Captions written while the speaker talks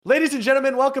Ladies and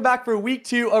gentlemen, welcome back for week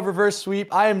 2 of Reverse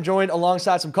Sweep. I am joined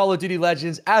alongside some Call of Duty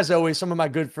legends, as always, some of my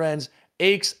good friends,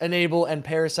 Aches, Enable, and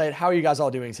Parasite. How are you guys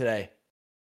all doing today?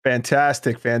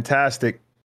 Fantastic.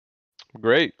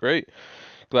 Great.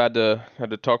 Glad to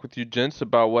talk with you gents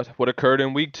about what occurred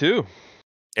in week 2.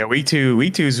 Yeah, week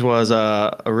two's was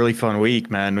a really fun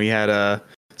week, man. We had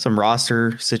some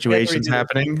roster situations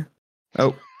happening.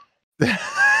 Oh.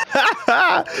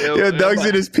 Yo, Doug's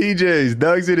in his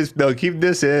PJs. No, keep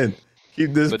this in.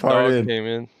 Keep this part in. Came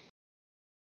in.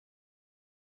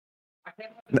 I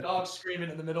can't have the dog screaming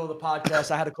in the middle of the podcast.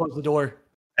 I had to close the door.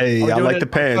 Hey, I like the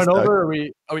pants.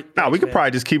 No, we could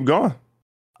probably just keep going.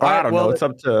 I don't know. It's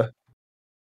up to.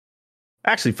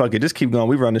 Actually, fuck it. Just keep going.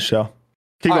 We run the show.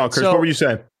 Keep going, Chris. What were you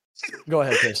saying? Go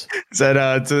ahead, Chris.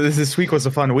 So this week was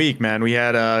a fun week, man. We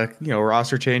had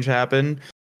roster change happen.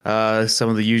 Some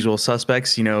of the usual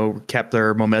suspects, kept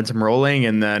their momentum rolling,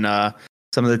 and then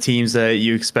some of the teams that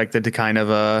you expected to kind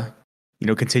of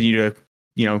continue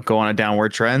to go on a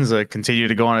downward trend, continue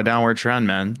to go on a downward trend,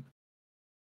 man.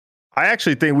 I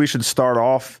actually think we should start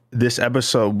off this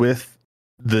episode with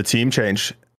the team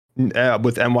change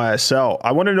with NYSL.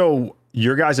 I want to know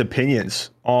your guys' opinions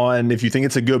on if you think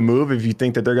it's a good move, if you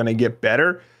think that they're going to get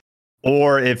better,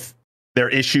 or if their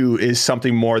issue is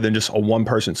something more than just a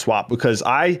one-person swap. Because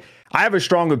I have a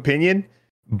strong opinion,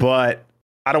 but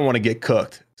I don't want to get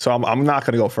cooked. So I'm not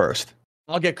going to go first.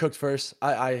 I'll get cooked first.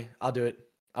 I'll do it.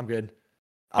 I'm good.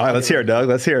 All right, let's hear it, Doug.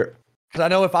 Let's hear it. Because I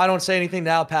know if I don't say anything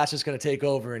now, Pat's just going to take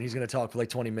over and he's going to talk for like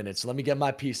 20 minutes. So let me get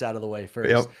my piece out of the way first.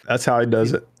 Yep, that's how he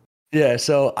does it. Yeah,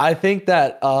 so I think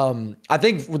that I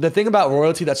think the thing about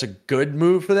Royalty that's a good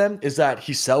move for them is that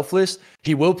he's selfless.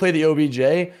 He will play the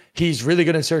OBJ. He's really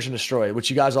good in search and destroy, which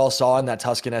you guys all saw in that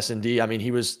Tuscan S&D. I mean, he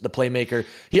was the playmaker.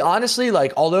 He honestly,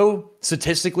 although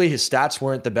statistically his stats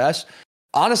weren't the best,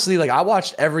 honestly, I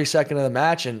watched every second of the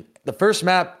match, and the first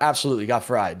map absolutely got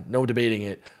fried. No debating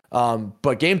it.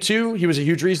 But game 2, he was a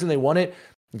huge reason they won it.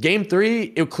 Game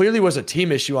 3, it clearly was a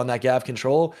team issue on that Gav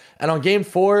control. And on game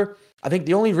 4, I think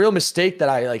the only real mistake that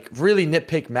I really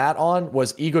nitpick Matt on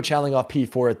was ego channeling off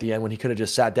P4 at the end when he could have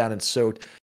just sat down and soaked.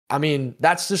 I mean,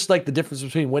 that's just the difference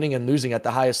between winning and losing at the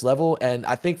highest level. And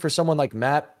I think for someone like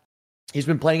Matt, he's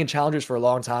been playing in Challengers for a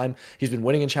long time. He's been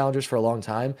winning in Challengers for a long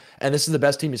time. And this is the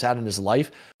best team he's had in his life.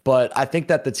 But I think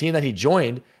that the team that he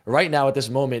joined right now at this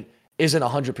moment isn't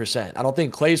 100%. I don't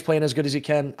think Clay's playing as good as he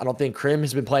can. I don't think Crim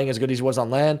has been playing as good as he was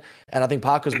on LAN. And I think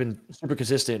Paco's been super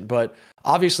consistent. But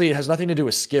obviously, it has nothing to do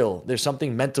with skill. There's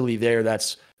something mentally there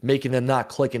that's making them not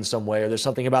click in some way. Or there's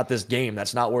something about this game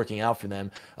that's not working out for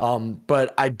them.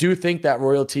 But I do think that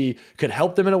Royalty could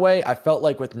help them in a way. I felt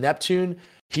like with Neptune,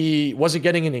 he wasn't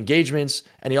getting in engagements,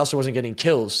 and he also wasn't getting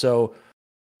kills. So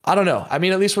I don't know. I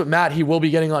mean, at least with Matt, he will be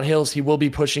getting on hills. He will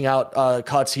be pushing out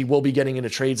cuts. He will be getting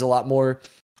into trades a lot more.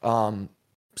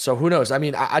 So who knows? I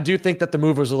mean, I do think that the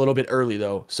move was a little bit early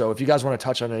though. So if you guys want to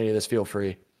touch on any of this, feel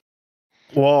free.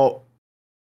 Well,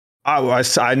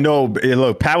 I know.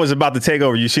 Look, Pat was about to take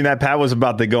over. You seen that? Pat was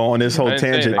about to go on this whole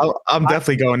tangent. I'm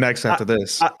definitely going next after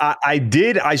this.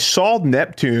 I saw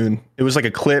Neptune. It was like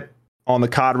a clip on the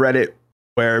COD Reddit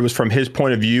where it was from his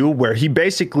point of view, where he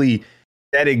basically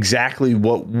said exactly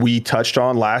what we touched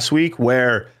on last week,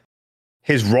 where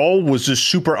his role was just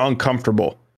super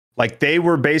uncomfortable. They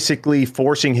were basically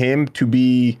forcing him to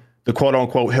be the quote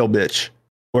unquote hill bitch,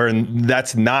 where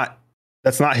that's not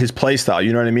his play style.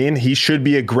 You know what I mean? He should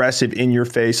be aggressive, in your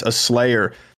face, a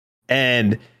slayer.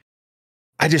 And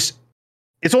it's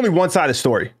only one side of the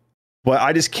story, but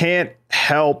I just can't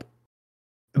help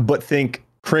but think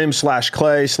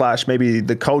Crim/Clay/ maybe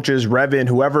the coaches, Revin,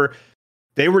 whoever,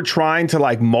 they were trying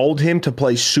to mold him to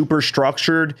play super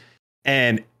structured,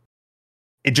 and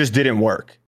it just didn't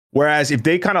work. Whereas if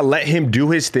they kind of let him do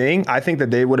his thing, I think that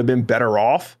they would have been better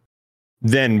off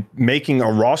than making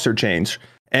a roster change.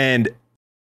 And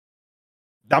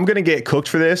I'm going to get cooked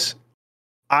for this.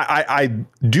 I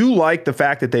do like the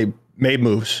fact that they made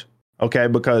moves, okay,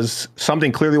 because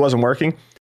something clearly wasn't working.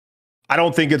 I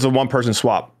don't think it's a one-person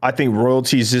swap. I think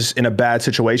Royalty's just in a bad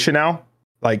situation now.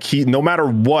 No matter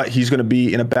what, he's going to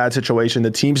be in a bad situation.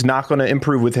 The team's not going to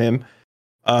improve with him,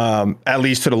 at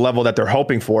least to the level that they're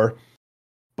hoping for.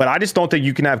 But I just don't think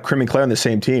you can have Crim and Clay on the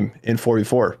same team in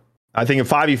 4v4. I think in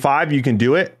 5v5 you can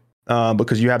do it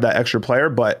because you have that extra player,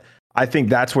 but I think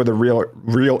that's where the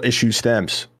real issue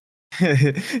stems.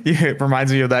 It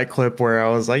reminds me of that clip where I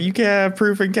was like, you can't have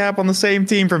Proof and Cap on the same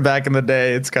team from back in the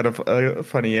day. It's kind of a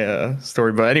funny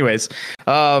story. But anyways,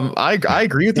 I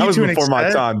agree with you. That was before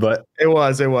my time, but it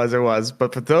was.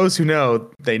 But for those who know,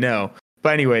 they know.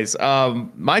 But anyways,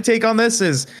 my take on this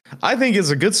is I think it's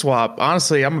a good swap.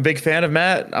 Honestly, I'm a big fan of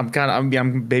Matt. I'm kind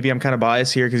of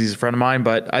biased here because he's a friend of mine,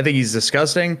 but I think he's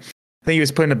disgusting. I think he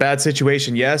was put in a bad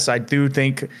situation. Yes, I do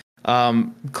think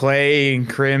Clay and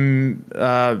Crim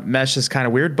mesh is kind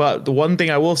of weird. But the one thing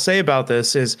I will say about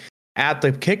this is at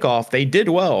the kickoff, they did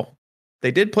well.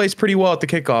 They did place pretty well at the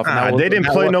kickoff. They didn't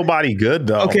play nobody good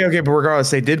though. Okay, but regardless,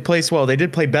 they did place well. They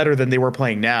did play better than they were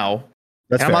playing now.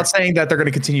 And I'm not saying that they're going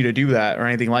to continue to do that or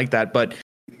anything like that, but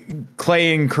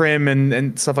Clay and Crim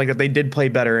and stuff like that, they did play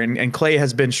better. And Clay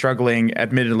has been struggling,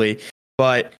 admittedly,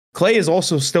 but Clay is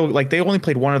also still like they only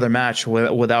played one other match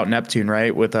without Neptune,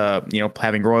 right? With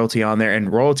having Royalty on there,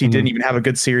 and Royalty didn't even have a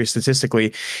good series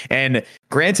statistically. And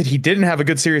granted, he didn't have a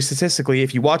good series statistically.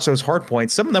 If you watch those hard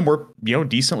points, some of them were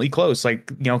decently close. Like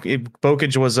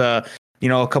Bokage was a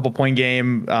couple point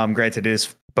game. Granted, it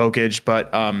is Bokage, but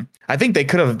I think they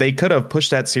could have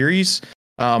pushed that series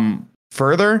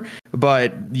further.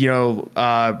 But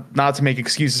not to make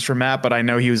excuses for Matt, but I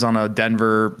know he was on a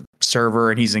Denver server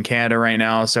and he's in Canada right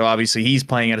now, so obviously he's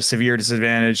playing at a severe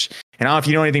disadvantage. And I don't know if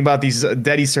you know anything about these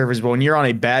Dedi servers, but when you're on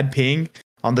a bad ping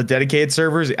on the dedicated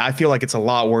servers, I feel like it's a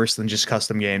lot worse than just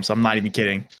custom games. I'm not even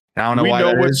kidding. And I don't know why.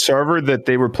 We know what server that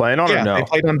they were playing on. Yeah, or no? They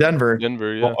played on Denver.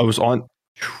 Yeah. Well, I was on.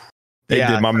 They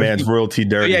did my man's Royalty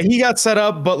dirty. Yeah, he got set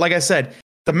up, but like I said,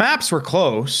 the maps were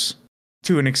close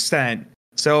to an extent.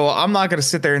 So I'm not going to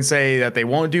sit there and say that they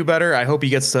won't do better. I hope he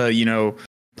gets to,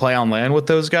 play on land with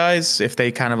those guys. If they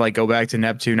kind of like go back to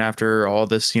Neptune after all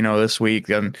this, this week,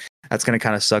 then that's going to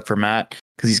kind of suck for Matt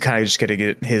because he's kind of just going to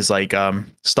get his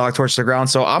stock torch to the ground.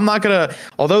 So I'm not going to,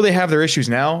 although they have their issues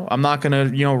now, I'm not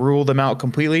going to, rule them out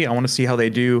completely. I want to see how they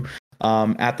do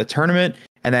at the tournament.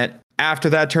 And then after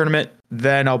that tournament,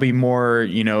 then I'll be more,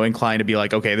 inclined to be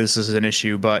like, okay, this is an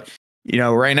issue. But,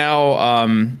 right now,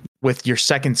 with your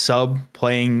second sub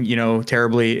playing,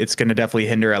 terribly, it's going to definitely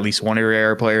hinder at least one of your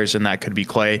AR players, and that could be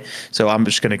Clay. So I'm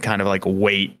just going to kind of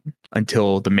wait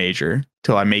until the major,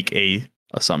 till I make a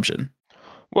assumption.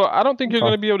 Well, I don't think you're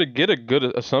going to be able to get a good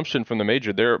assumption from the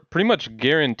major. They're pretty much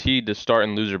guaranteed to start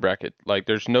in loser bracket. Like,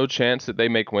 there's no chance that they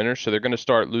make winners, so they're going to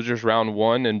start losers round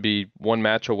 1 and be one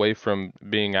match away from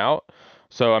being out.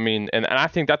 So, I mean, and I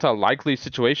think that's a likely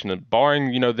situation.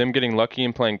 Barring, them getting lucky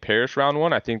and playing Paris round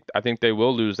 1, I think they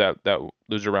will lose that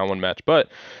loser round 1 match. But,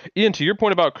 Ian, to your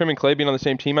point about Crim and Clay being on the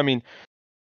same team, I mean,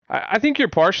 I think you're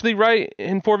partially right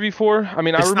in 4v4. I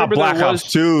mean, I remember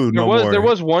there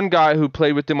was one guy who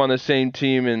played with them on the same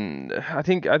team, and I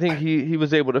think he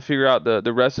was able to figure out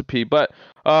the recipe. But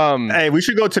hey, we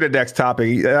should go to the next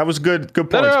topic. That was good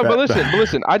points. No, but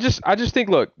listen. I just think,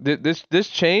 look, this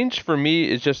change for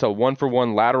me is just a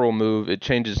 1-for-1 lateral move. It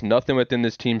changes nothing within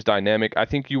this team's dynamic. I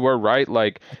think you were right.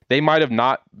 Like, they might have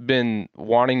not been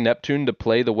wanting Neptune to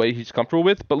play the way he's comfortable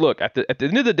with. But look, at the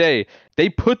end of the day, they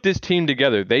put this team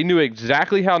together. They knew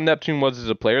exactly how Neptune was as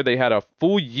a player. They had a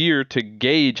full year to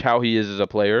gauge how he is as a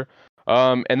player.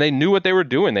 And they knew what they were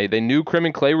doing. They knew Crim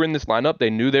and Clay were in this lineup. They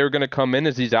knew they were going to come in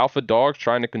as these alpha dogs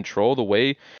trying to control the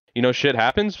way, shit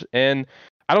happens. And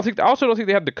I also don't think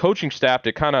they have the coaching staff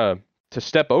to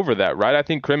step over that, right? I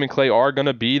think Crim and Clay are going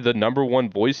to be the number one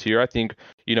voice here. I think,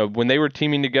 when they were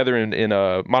teaming together in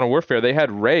Modern Warfare, they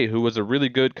had Ray, who was a really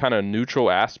good kind of neutral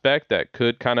aspect that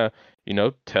could kind of,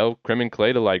 tell Crim and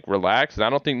Clay to relax. And I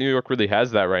don't think New York really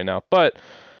has that right now. But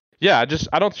yeah,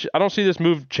 I don't see this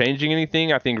move changing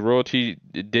anything. I think Royalty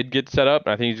did get set up,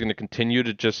 and I think he's going to continue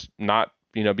to just not,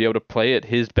 be able to play at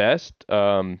his best.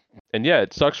 And yeah,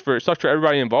 it sucks for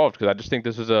everybody involved, because I just think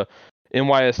this is a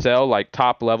NYSL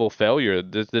top level failure.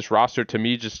 This roster to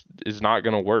me just is not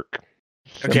going to work.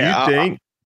 So, okay, do you think?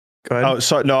 Go ahead. Oh,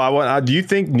 so no, do you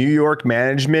think New York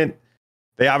management?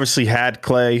 They obviously had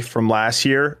Clay from last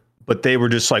year, but they were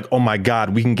just like, oh my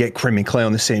God, we can get Crim and Clay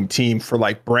on the same team for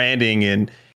branding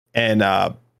and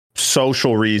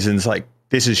social reasons.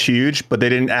 This is huge, but they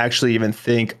didn't actually even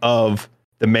think of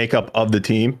the makeup of the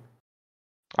team.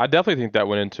 I definitely think that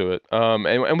went into it.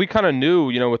 And we kind of knew,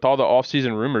 with all the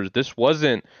offseason rumors, this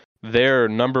wasn't their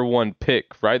number one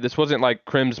pick, right? This wasn't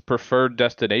Crim's preferred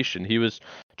destination. He was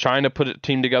trying to put a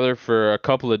team together for a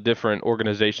couple of different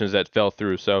organizations that fell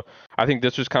through. So I think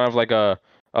this was kind of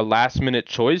a last minute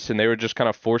choice, and they were just kind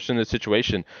of forced in the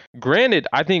situation. Granted,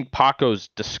 I think Paco's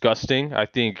disgusting. I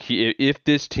think if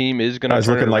this team is going to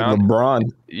turn it around, LeBron.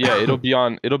 Yeah, it'll be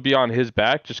on his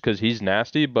back just because he's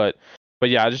nasty. But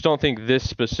yeah, I just don't think this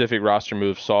specific roster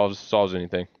move solves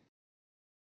anything.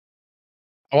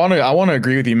 I want to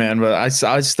agree with you, man, but I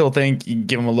still think you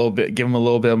give him a little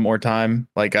bit more time.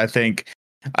 I think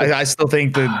I still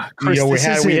think that Chris,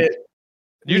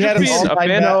 You're just being a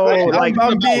fan.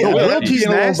 Royalty's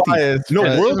nasty. No,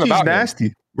 Royalty's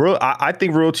nasty. I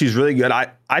think Royalty's really good.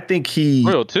 I think he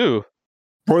Royal too.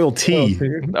 Royalty.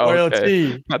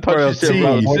 Royalty. I thought you said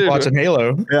Royal watching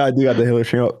Halo. Yeah, I do got the Halo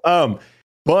stream up.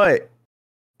 But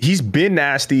he's been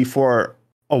nasty for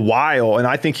a while, and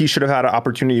I think he should have had an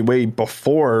opportunity way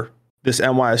before this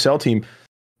NYSL team.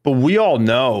 But we all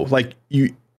know, like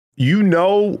you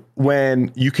know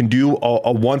when you can do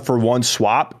a 1-for-1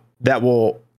 swap that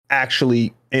will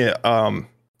actually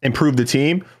improve the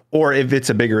team, or if it's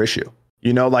a bigger issue.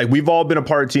 You know, like we've all been a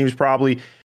part of teams probably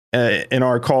in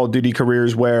our Call of Duty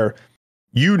careers where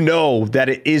you know that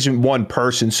it isn't one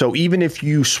person. So even if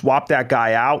you swap that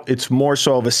guy out, it's more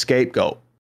so of a scapegoat.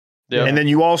 Yeah. And then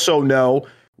you also know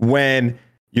when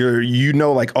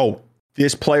like, oh,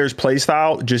 this player's play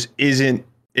style just isn't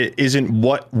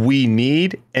what we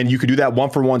need. And you could do that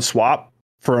 1-for-1 swap.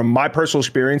 From my personal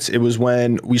experience, it was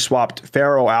when we swapped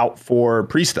Pharaoh out for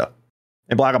Priesta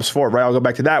in Black Ops 4, right? I'll go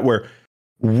back to that, where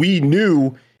we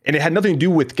knew, and it had nothing to do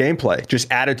with gameplay,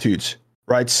 just attitudes,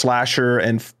 right? Slasher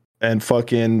and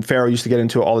fucking Pharaoh used to get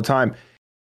into it all the time.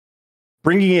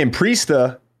 Bringing in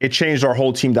Priesta, it changed our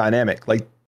whole team dynamic. Like,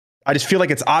 I just feel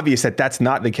like it's obvious that that's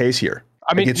not the case here.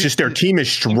 I mean, it's just their team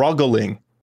is struggling.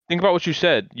 Think about what you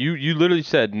said. You literally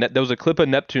said there was a clip of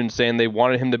Neptune saying they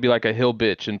wanted him to be like a hill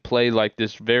bitch and play like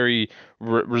this very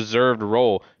reserved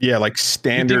role. Yeah, like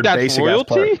standard basic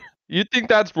royalty. You think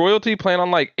that's royalty playing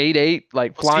on like 8-8,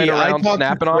 like flying around,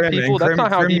 snapping on people? That's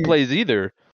not how he plays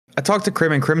either. I talked to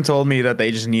Crim, and Crim told me that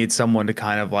they just need someone to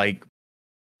kind of like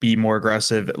be more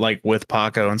aggressive, like with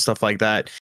Paco and stuff like that.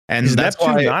 And is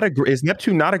Neptune not aggressive?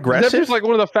 Neptune's like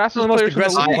one of the fastest players in the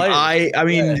league. I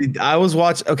mean, I was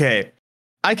watching. Okay,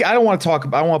 I don't want to talk.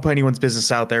 I don't want to put anyone's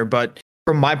business out there, but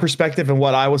from my perspective and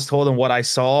what I was told and what I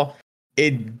saw,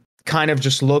 it kind of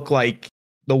just looked like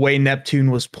the way Neptune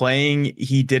was playing,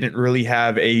 he didn't really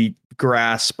have a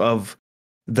grasp of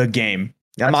the game.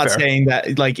 I'm not saying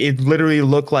that, like, it literally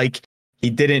looked like he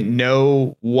didn't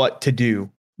know what to do,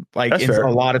 like in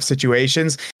a lot of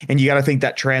situations. And you got to think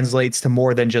that translates to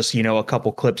more than just, you know, a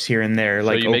couple clips here and there.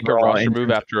 Like, so you make a roster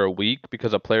move after a week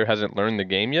because a player hasn't learned the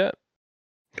game yet?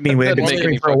 I mean, we've been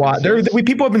screaming for a while.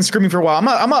 People have been screaming for a while.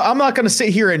 I'm not going to sit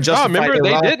here and justify. No, remember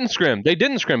they didn't scrim. They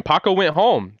didn't scrim. Paco went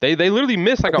home. They literally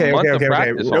missed like a month of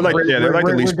practice. They're like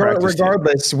the least practice.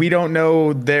 Regardless, we don't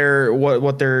know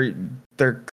what their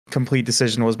complete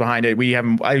decision was behind it. We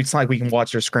haven't. It's not like we can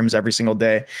watch their scrims every single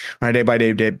day on a day by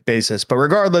day basis. But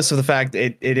regardless of the fact,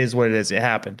 it is what it is. It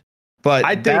happened.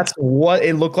 But that's what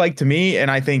it looked like to me,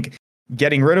 and I think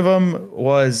getting rid of him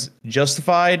was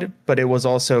justified, but it was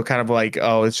also kind of like,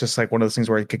 oh, it's just like one of those things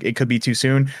where it could be too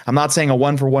soon. I'm not saying a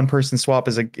 1-for-1 person swap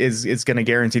is going to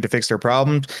guarantee to fix their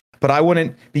problems, but I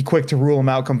wouldn't be quick to rule them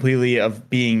out completely of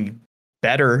being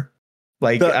better.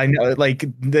 Like, I know, like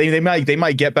they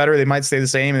might get better, they might stay the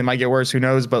same, they might get worse, who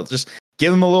knows? But just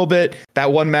give them a little bit.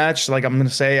 That one match, like I'm going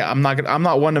to say, I'm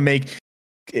not one to make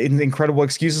incredible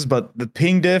excuses, but the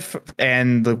ping diff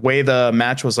and the way the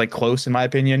match was like close, in my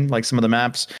opinion, like some of the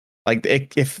maps, like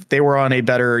if they were on a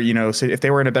better, you know, if they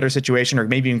were in a better situation, or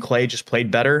maybe even Clay just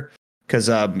played better because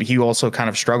he also kind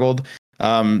of struggled,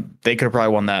 they could have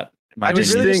probably won that. I'm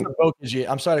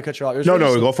sorry to cut you off. No,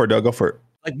 go for it, Doug. Go for it.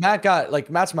 Like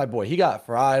Matt's my boy. He got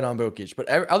fried on Bokic, but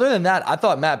other than that, I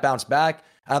thought Matt bounced back,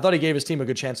 and I thought he gave his team a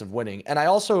good chance of winning. And I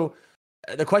also,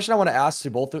 the question I want to ask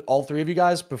to all three of you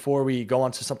guys before we go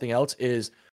on to something else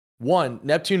is, one,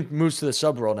 Neptune moves to the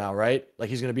sub role now, right? Like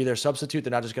he's going to be their substitute.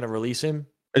 They're not just going to release him.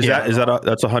 That's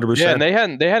 100%. Yeah,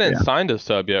 and they hadn't signed a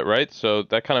sub yet, right? So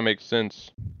that kind of makes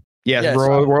sense. Yeah,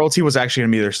 Royalty was actually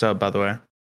going to be their sub, by the way.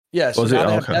 Yeah, so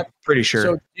okay. Pretty sure.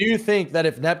 So do you think that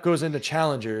if Nep goes into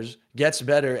Challengers, gets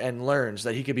better, and learns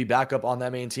that he could be back up on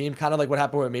that main team, kind of like what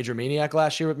happened with Major Maniac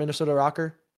last year with Minnesota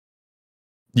ROKKR?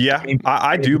 Yeah,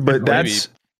 I do, but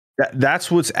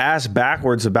that's what's ass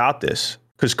backwards about this.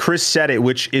 Because Chris said it,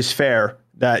 which is fair,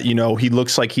 that, you know, he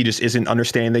looks like he just isn't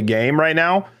understanding the game right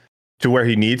now to where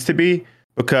he needs to be.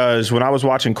 Because when I was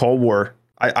watching Cold War,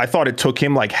 I thought it took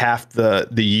him like half the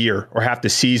year or half the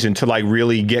season to like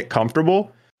really get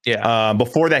comfortable. Yeah.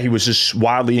 Before that, he was just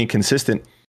wildly inconsistent.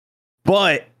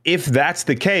 But if that's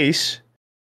the case,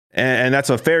 and that's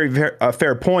a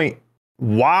fair point,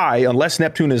 why, unless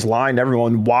Neptune is lying to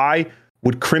everyone, why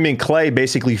would Crim and Clay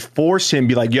basically force him,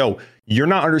 be like, yo, you're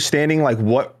not understanding like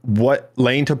what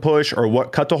lane to push or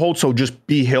what cut to hold, so just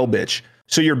be hill bitch.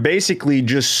 So you're basically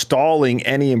just stalling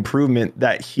any improvement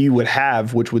that he would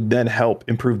have, which would then help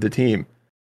improve the team.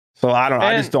 So I don't.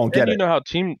 I just don't get you it. know how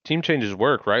team changes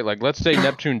work, right? Like, let's say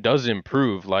Neptune does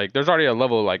improve. Like, there's already a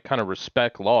level of like kind of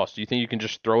respect lost. Do you think you can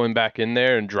just throw him back in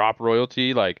there and drop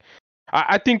royalty? Like,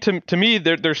 I think to me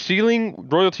their ceiling,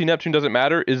 royalty Neptune doesn't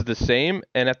matter, is the same.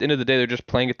 And at the end of the day, they're just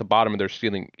playing at the bottom of their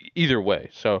ceiling either way.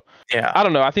 So Yeah. I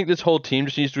don't know. I think this whole team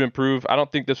just needs to improve. I don't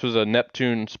think this was a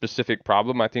Neptune specific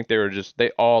problem. I think they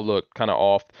all look kind of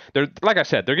off. They're, like I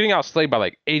said, they're getting outslayed by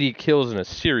like 80 kills in a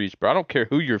series, bro. I don't care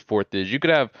who your fourth is. You could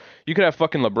have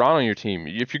fucking LeBron on your team.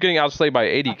 If you're getting outslayed by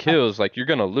 80 kills, like, you're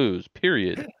gonna lose.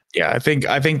 Period. Yeah, I think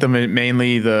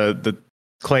mainly the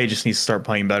Clay just needs to start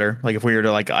playing better. Like, if we were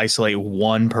to like isolate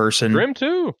one person, Grim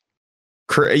too.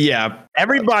 yeah,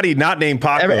 Everybody not named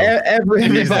Paco. everybody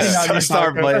needs to not named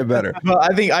start Paco. playing better. But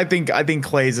I think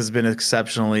Clay's has been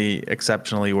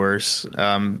exceptionally worse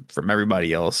from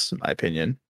everybody else, in my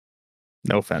opinion.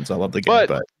 No offense, I love the game,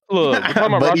 but Look, we're talking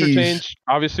about roster Buddies. change.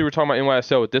 Obviously, we're talking about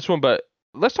NYSL with this one, but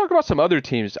let's talk about some other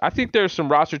teams. I think there's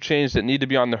some roster changes that need to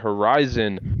be on the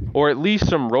horizon, or at least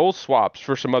some role swaps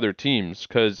for some other teams.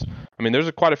 Because I mean,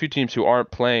 there's quite a few teams who aren't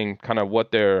playing kind of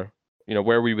what they're,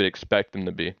 where we would expect them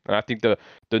to be. And I think the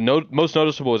most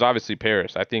noticeable is obviously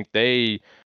Paris. I think they've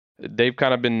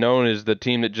kind of been known as the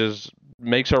team that just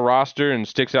makes a roster and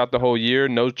sticks out the whole year.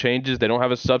 No changes. They don't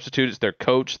have a substitute. It's their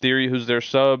coach Theory who's their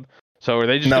sub. So are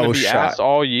they just going to be ass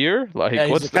all year? Like, Yeah,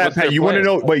 what's Pat, you want to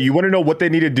know? Wait, you want to know what they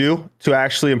need to do to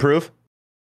actually improve?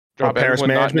 Drop what Paris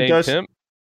everyone not management named does? Simp?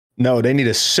 No, they need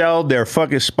to sell their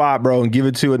fucking spot, bro, and give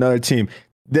it to another team.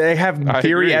 They have I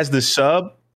Theory agree. as the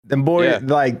sub, and boy, Yeah.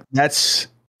 like that's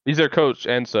He's their coach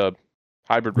and sub.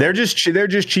 Hybrid. they're role.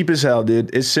 just cheap as hell,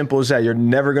 dude. It's simple as that. You're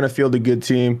never gonna field a good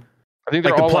team. I think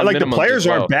they're Like all on the minimums players as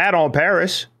well. aren't bad on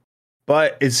Paris,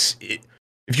 but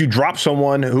if you drop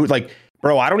someone who like,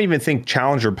 bro, I don't even think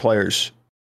challenger players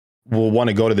will want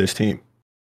to go to this team.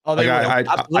 Oh, they Like,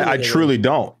 will. Absolutely I they truly will.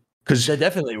 don't, because They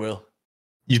definitely will.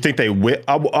 you think they will.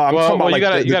 I'm talking about well, like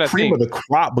you the gotta cream think. of the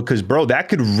crop, because bro, that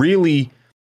could really,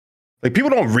 like, people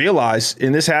don't realize,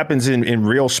 and this happens in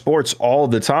real sports all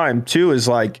the time too, is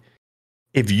like,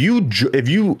 if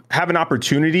you have an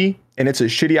opportunity and it's a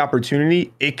shitty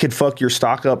opportunity, it could fuck your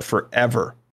stock up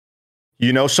forever.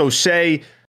 So say,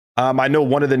 I know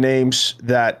one of the names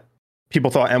that people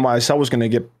thought NYSL was going to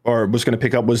get or was going to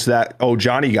pick up was that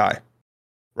Johnny guy,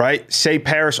 right? Say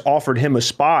Paris offered him a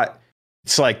spot.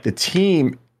 It's like the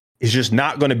team is just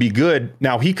not going to be good.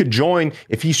 Now he could join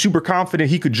if he's super confident.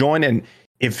 He could join, and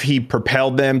if he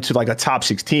propelled them to like a top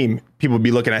 6 team, people would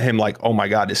be looking at him like, "Oh my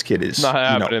God, this kid is Not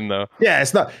happening though. Yeah,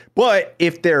 it's not. But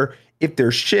if they're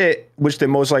shit, which they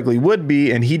most likely would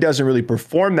be, and he doesn't really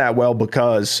perform that well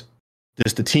because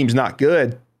just the team's not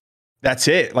good, that's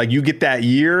it. Like, you get that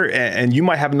year, and you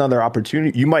might have another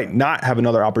opportunity. You might not have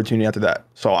another opportunity after that.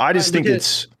 So I just think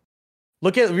it's.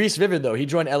 Look at Reese Vivid, though. He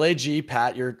joined LAG,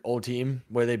 Pat, your old team,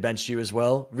 where they benched you as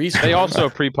well. Reese, They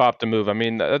also pre-popped a move. I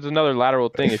mean, that's another lateral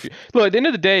thing. If you look, at the end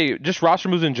of the day, just roster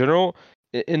moves in general.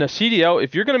 In a CDL,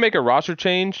 if you're going to make a roster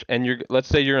change and let's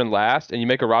say you're in last and you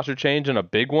make a roster change in a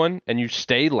big one and you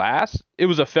stay last, it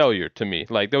was a failure to me.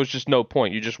 Like, there was just no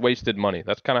point. You just wasted money.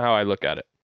 That's kind of how I look at it.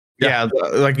 yeah,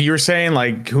 like you were saying,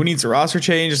 like, who needs a roster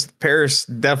change? Paris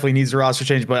definitely needs a roster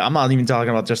change, but I'm not even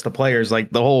talking about just the players, like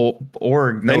the whole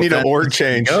org. They need an org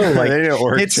change. Like, They need an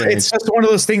org it's change. just one of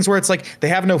those things where it's like they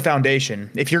have no foundation.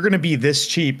 If you're going to be this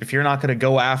cheap, if you're not going to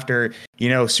go after,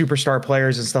 superstar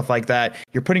players and stuff like that,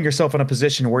 you're putting yourself in a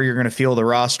position where you're going to field a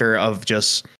roster of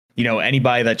just,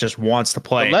 anybody that just wants to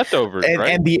play. The leftovers, right?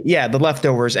 And the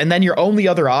leftovers. And then your only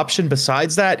other option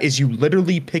besides that is you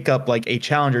literally pick up like a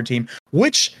challenger team,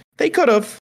 which they could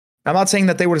have. I'm not saying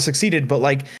that they would have succeeded, but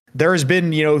like there has been,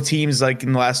 teams like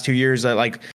in the last 2 years that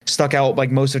like stuck out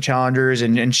like most of challengers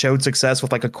and showed success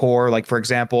with like a core, like for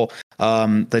example,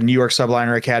 the New York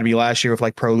Subliner Academy last year with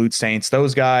like Pro Loot Saints,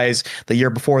 those guys. The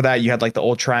year before that, you had like the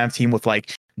Old Triumph team with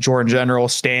like Jordan General,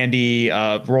 Standy,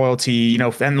 Royalty,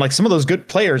 and like some of those good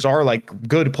players are like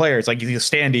good players, like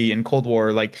Standy and Cold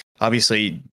War, like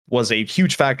obviously was a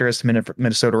huge factor as to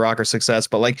Minnesota ROKKR success.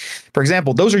 But like, for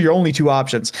example, those are your only 2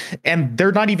 options, and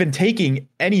they're not even taking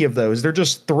any of those. They're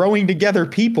just throwing together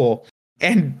people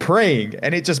and praying,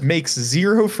 and it just makes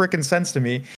zero freaking sense to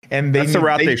me. And That's the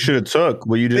route they should have took.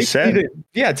 What you just said.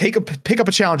 Pick up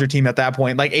a challenger team at that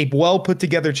point, like a well put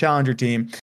together challenger team.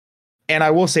 And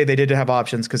I will say they did have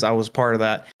options because I was part of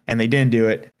that, and they didn't do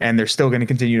it, and they're still going to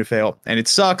continue to fail. And it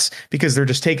sucks because they're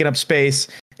just taking up space,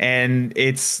 and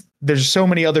there's so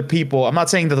many other people. I'm not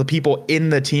saying that the people in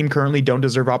the team currently don't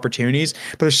deserve opportunities,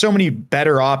 but there's so many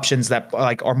better options that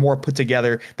like are more put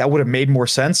together that would have made more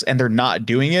sense, and they're not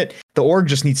doing it. The org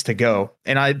just needs to go.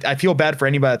 And I feel bad for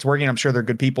anybody that's working. I'm sure they're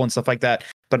good people and stuff like that,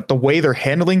 but the way they're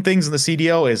handling things in the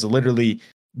CDL is literally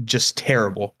just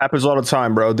terrible. Happens all the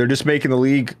time, bro. They're just making the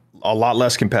league a lot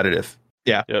less competitive.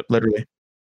 Yeah, literally.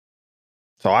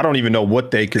 So I don't even know what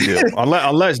they could do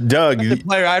unless Doug.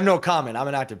 Player, I have no comment. I'm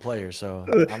an active player, so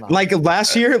I'm not. Like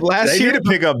last year, they need to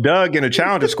pick up Doug in a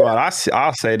challenger squad.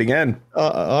 I'll say it again.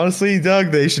 Honestly,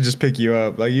 Doug, they should just pick you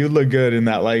up. Like you look good in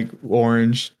that like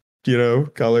orange,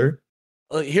 color.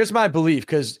 Here's my belief,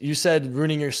 because you said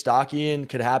ruining your stock, Ian,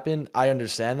 could happen. I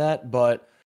understand that, but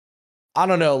I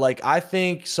don't know. Like I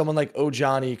think someone like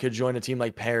Johnny could join a team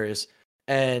like Paris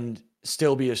and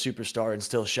still be a superstar and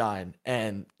still shine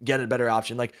and get a better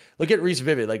option. Like look at Reese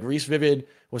Vivid. Like Reese Vivid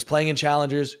was playing in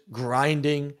challengers,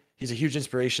 grinding. He's a huge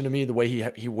inspiration to me, the way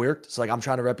he worked. So like I'm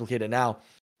trying to replicate it now.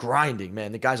 Grinding,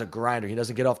 man. The guy's a grinder. He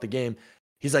doesn't get off the game.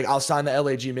 He's like, I'll sign the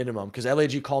LAG minimum, because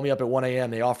LAG called me up at 1 a.m.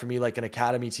 They offered me like an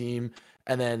academy team.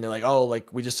 And then they're like, oh,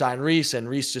 like we just signed Reese. And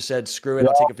Reese just said, screw it.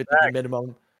 I'll take a 50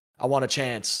 minimum. I want a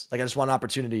chance. Like I just want an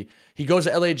opportunity. He goes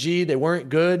to LAG. They weren't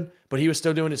good, but he was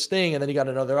still doing his thing. And then he got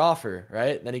another offer,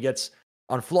 right? And then he gets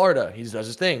on Florida. He does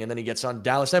his thing. And then he gets on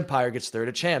Dallas Empire, gets third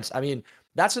at champs. I mean,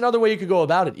 that's another way you could go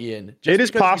about it, Ian. It is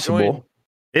possible.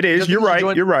 It is. You're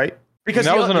right. You're right. Because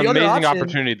that was an amazing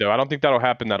opportunity, though. I don't think that'll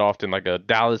happen that often. Like a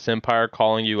Dallas Empire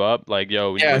calling you up, like,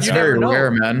 yo. Yeah, it's very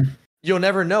rare, man. You'll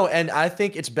never know. And I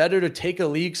think it's better to take a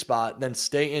league spot than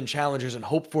stay in challengers and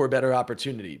hope for a better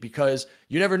opportunity, because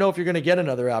you never know if you're going to get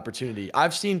another opportunity.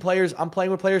 I've seen players, I'm playing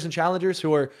with players in challengers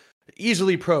who are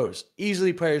easily pros,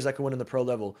 easily players that can win in the pro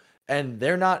level. And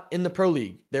they're not in the pro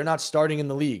league. They're not starting in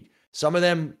the league. Some of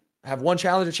them have won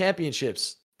challenger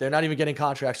championships. They're not even getting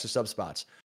contracts to sub spots.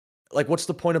 Like, what's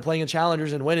the point of playing in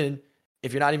challengers and winning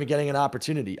if you're not even getting an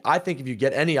opportunity? I think if you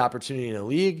get any opportunity in a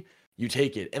league, you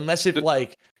take it. Unless if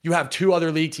like you have two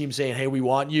other league teams saying, hey, we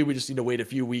want you, we just need to wait a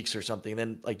few weeks or something.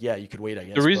 Then like, yeah, you could wait, I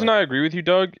guess. The reason I agree with you,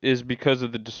 Doug, is because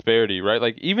of the disparity, right?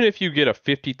 Like even if you get a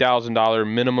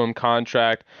 $50,000 minimum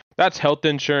contract, that's health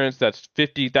insurance, that's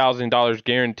 $50,000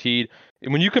 guaranteed.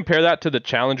 And when you compare that to the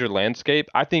challenger landscape,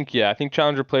 I think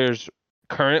challenger players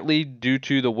currently, due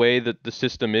to the way that the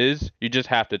system is, you just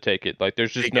have to take it. Like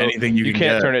there's just anything you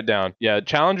can't turn it down. Yeah,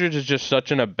 challengers is just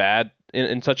such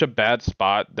in such a bad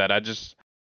spot that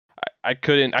I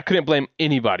couldn't blame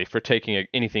anybody for taking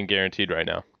anything guaranteed right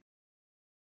now.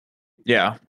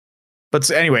 Yeah. But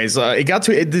anyways, it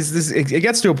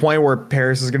gets to a point where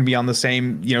Paris is going to be on the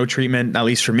same, treatment, at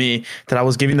least for me, that I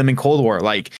was giving them in Cold War.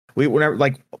 Like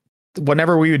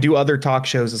whenever we would do other talk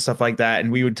shows and stuff like that,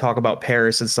 and we would talk about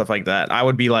Paris and stuff like that, I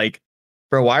would be like,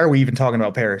 bro, why are we even talking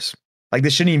about Paris? Like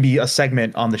this shouldn't even be a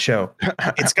segment on the show.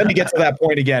 It's going to get to that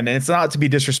point again. And it's not to be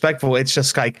disrespectful. It's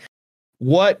just like,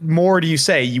 what more do you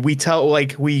say?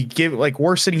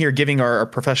 We're sitting here giving our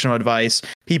professional advice.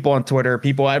 People on Twitter,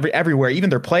 people everywhere, even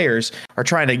their players are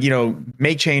trying to,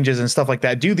 make changes and stuff like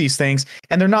that, do these things,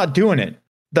 and they're not doing it.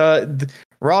 The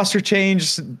roster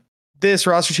change, this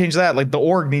roster change, that, like the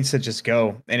org needs to just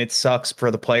go. And it sucks for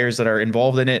the players that are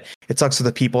involved in it. It sucks for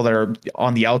the people that are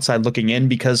on the outside looking in,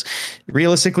 because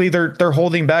realistically they're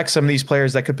holding back some of these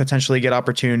players that could potentially get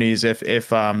opportunities if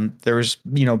there was,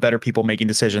 better people making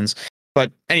decisions. But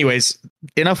anyways,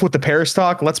 enough with the Paris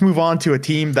talk. Let's move on to a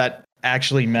team that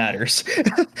actually matters.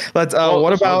 Let's go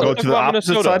to the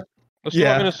opposite side? Let's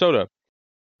talk Minnesota.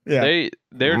 Yeah.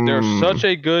 They're such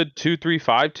a good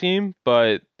 2-3-5 team,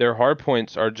 but their hard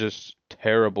points are just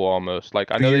terrible almost. Like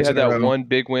I know they had that one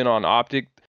big win on OpTic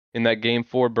in that game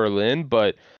for Berlin,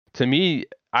 but to me,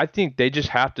 I think they just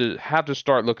have to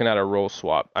start looking at a role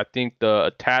swap. I think the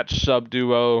attached sub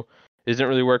duo isn't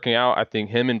really working out. I think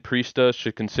him and Priesta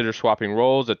should consider swapping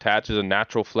roles. Attach is a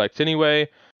natural flex anyway.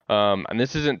 And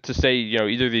this isn't to say,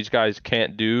 either of these guys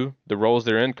can't do the roles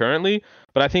they're in currently,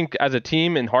 but I think as a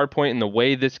team in Hardpoint and the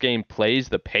way this game plays,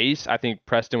 the pace, I think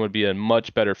Preston would be a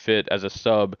much better fit as a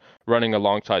sub running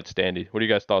alongside Standy. What are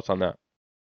you guys' thoughts on that?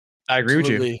 I agree with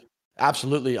you.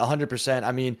 Absolutely. 100%.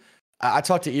 I mean, I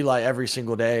talk to Eli every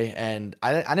single day, and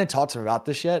I didn't talk to him about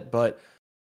this yet, but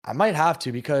I might have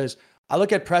to, because I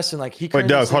look at Preston like he. Wait,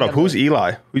 Doug, hold up. Who's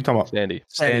Eli? Who you talking about?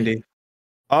 Standy.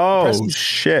 Oh,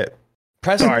 shit.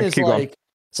 Preston is like,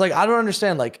 it's like, I don't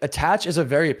understand. Like, Attach is a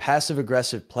very passive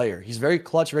aggressive player. He's very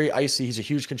clutch, very icy. He's a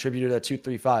huge contributor to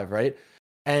 2-3-5, right?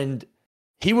 And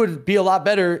he would be a lot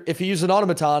better if he used an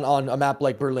automaton on a map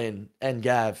like Berlin and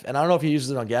Gav. And I don't know if he uses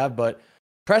it on Gav, but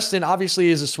Preston obviously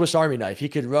is a Swiss Army knife. He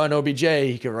could run OBJ,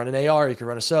 he could run an AR, he could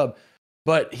run a sub,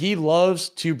 but he loves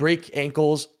to break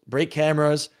ankles, break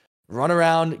cameras, run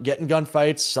around, get in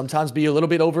gunfights, sometimes be a little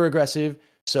bit over aggressive.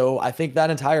 So I think that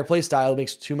entire play style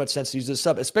makes too much sense to use this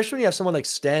sub, especially when you have someone like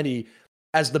Standy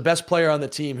as the best player on the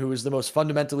team, who is the most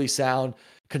fundamentally sound,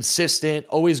 consistent,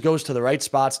 always goes to the right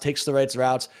spots, takes the right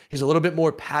routes. He's a little bit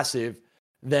more passive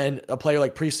than a player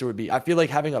like Priester would be. I feel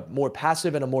like having a more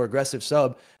passive and a more aggressive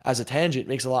sub as a tangent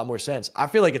makes a lot more sense. I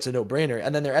feel like it's a no-brainer.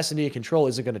 And then their S&D and control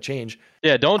isn't going to change.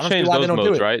 Yeah, don't change those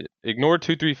modes, right? Ignore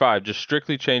 2-3-5. Just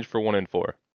strictly change for 1 and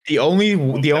 4. Well,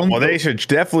 they should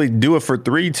definitely do it for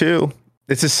 3 too.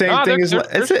 It's the same thing as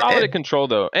they're solid at control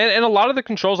though, and a lot of the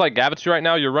controls like Gavitsu right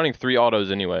now, you're running 3 autos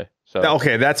anyway. So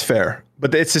okay, that's fair,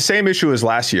 but it's the same issue as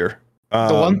last year.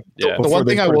 The one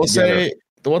thing I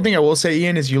will say,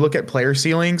 Ian, is you look at player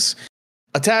ceilings.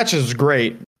 Attach is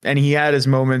great, and he had his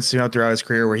moments, throughout his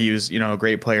career where he was, a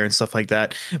great player and stuff like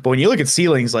that. But when you look at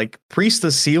ceilings, like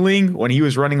Priest's ceiling when he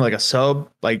was running like a sub,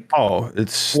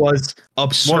 was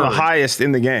absurd. One of the highest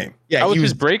in the game. Yeah, that was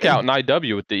his breakout in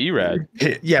IW with the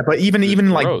ERAD. Yeah, but even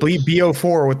like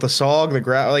BO4 with the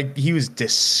SOG, he was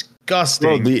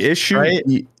disgusting. Bro, the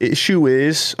issue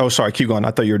is. Oh, sorry. Keep going.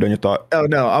 I thought you were done your thought. Oh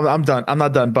no, I'm done. I'm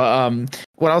not done. But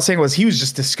what I was saying was he was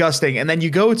just disgusting. And then you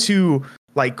go to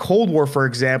like Cold War, for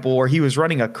example, where he was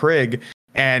running a Krig,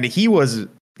 and he was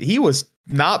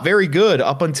not very good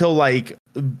up until like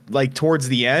towards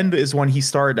the end is when he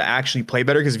started to actually play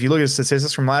better. Because if you look at the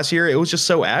statistics from last year, it was just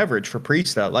so average for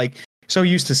Priesta. Like, so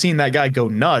used to seeing that guy go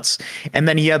nuts. And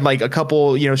then he had like a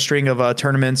couple, string of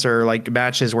tournaments or like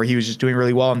matches where he was just doing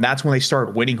really well. And that's when they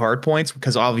started winning hard points,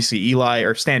 because obviously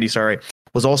Standy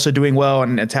was also doing well,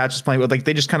 and Attach was playing well. Like,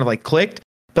 they just kind of like clicked.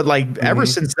 But like ever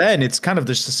since then, it's kind of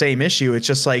just the same issue. It's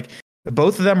just like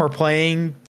both of them are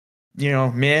playing,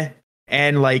 meh.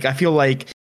 And like, I feel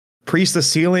like Priest's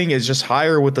ceiling is just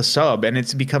higher with the sub, and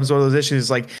it becomes one of those issues.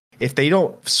 Like, if they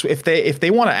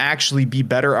want to actually be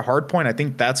better at hardpoint, I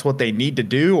think that's what they need to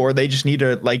do, or they just need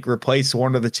to like replace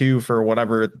one of the two for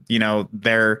whatever,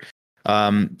 their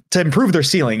to improve their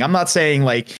ceiling. I'm not saying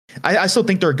like I still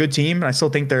think they're a good team, and I still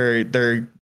think they're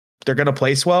going to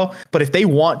place well, but if they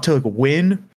want to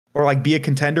win or like be a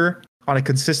contender on a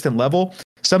consistent level,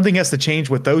 something has to change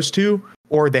with those two,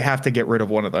 or they have to get rid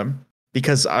of one of them.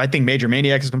 Because I think Major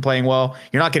Maniac has been playing well.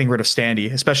 You're not getting rid of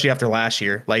Standy, especially after last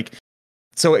year. Like,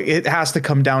 so it has to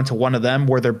come down to one of them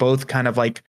where they're both kind of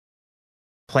like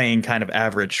playing kind of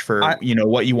average for,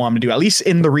 what you want them to do, at least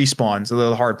in the respawns,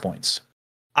 the hard points.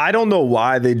 I don't know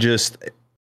why because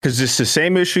it's the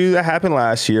same issue that happened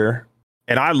last year.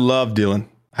 And I love Dylan.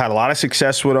 Had a lot of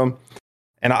success with him.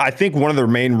 And I think one of the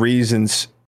main reasons,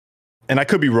 and I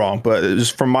could be wrong, but it's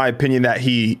from my opinion, that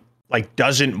he like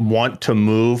doesn't want to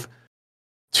move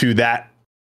to that,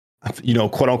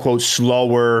 quote unquote,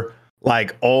 slower,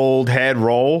 like old head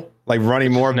roll, like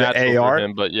running more of the AR.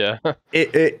 Him, but yeah,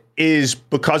 it is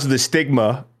because of the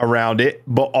stigma around it.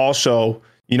 But also,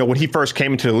 when he first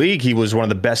came into the league, he was one of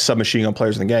the best submachine gun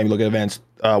players in the game. You look at Advanced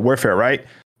Warfare, right?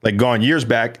 Like going years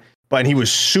back, but he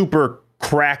was super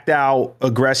cracked out,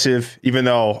 aggressive, even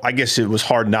though I guess it was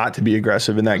hard not to be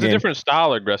aggressive in that game. It's a different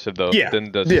style aggressive though,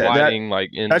 than the sliding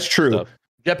that's true. Stuff.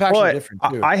 Jetpacks are different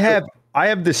too. I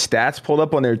have the stats pulled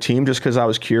up on their team just because I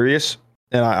was curious,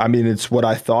 and I mean it's what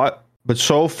I thought. But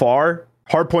so far,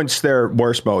 hardpoint's their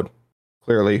worst mode.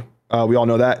 Clearly, we all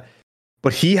know that.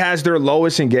 But he has their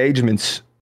lowest engagements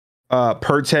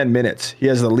per 10 minutes. He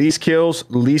has the least kills,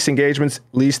 least engagements,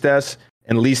 least deaths,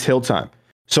 and least hill time.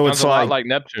 So Sounds it's a lot like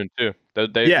Neptune too.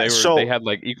 They had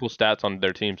like equal stats on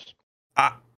their teams.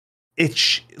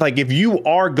 It's like if you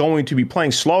are going to be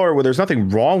playing slower, well, there's nothing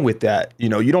wrong with that.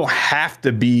 You don't have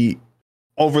to be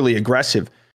overly aggressive.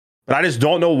 But I just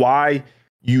don't know why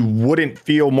you wouldn't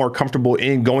feel more comfortable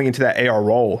in going into that AR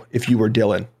role if you were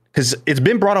Dylan. Because it's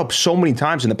been brought up so many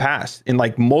times in the past, in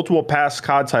like multiple past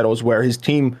COD titles where his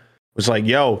team was like,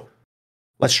 yo,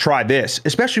 let's try this.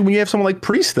 Especially when you have someone like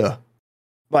Priesta.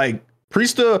 Like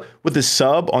Priesta with the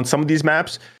sub on some of these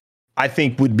maps, I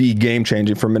think would be game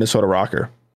changing for Minnesota ROKKR.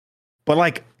 But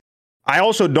like, I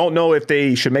also don't know if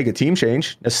they should make a team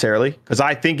change necessarily, because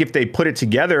I think if they put it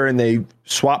together and they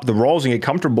swap the roles and get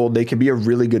comfortable, they can be a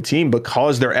really good team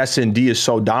because their S&D is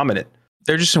so dominant.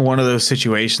 They're just in one of those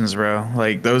situations, bro.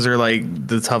 Like, those are like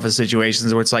the toughest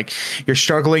situations where it's like you're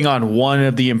struggling on one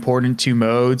of the important two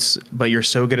modes, but you're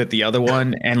so good at the other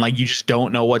one, and like you just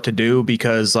don't know what to do,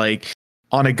 because like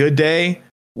on a good day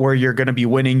where you're going to be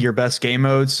winning your best game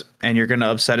modes and you're going to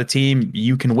upset a team,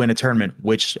 you can win a tournament,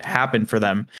 which happened for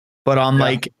them. But on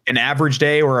like an average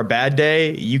day or a bad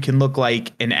day, you can look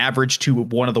like an average to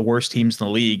one of the worst teams in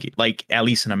the league, like at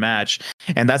least in a match.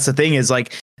 And that's the thing, is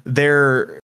like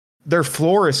their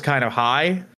floor is kind of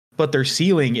high, but their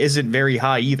ceiling isn't very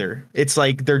high either. It's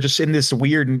like they're just in this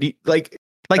weird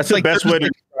that's the best way to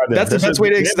describe it. That's the best way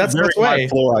to that's the best way.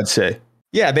 Floor, I'd say.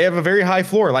 Yeah, they have a very high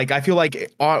floor. Like, I feel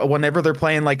like whenever they're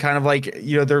playing, like kind of like,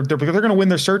 they're going to win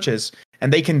their searches.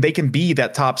 and they can be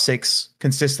that top 6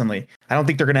 consistently. I don't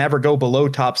think they're going to ever go below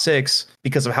top 6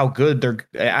 because of how good they're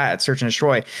at search and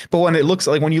destroy. But when it looks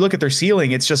like, when you look at their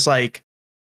ceiling, it's just like.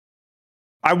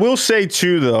 I will say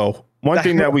too, though, one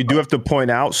thing that we do have to point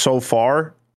out so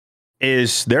far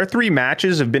is their 3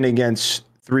 matches have been against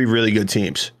 3 really good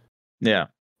teams. Yeah.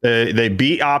 They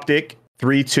beat OpTic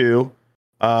 3-2.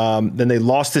 Then they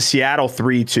lost to Seattle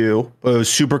 3-2. It was a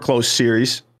super close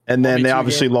series. And then they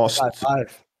obviously lost.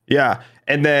 5-5. Yeah.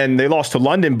 And then they lost to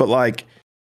London. But like,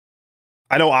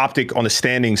 I know OpTic on the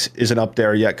standings isn't up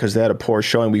there yet because they had a poor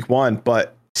showing week 1.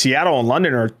 But Seattle and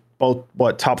London are both,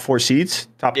 top 4 seeds,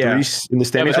 top 3 in the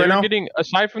standings right now?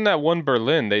 Aside from that one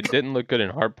Berlin, they didn't look good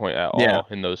in hardpoint at all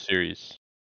in those series.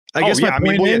 I guess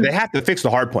they have to fix the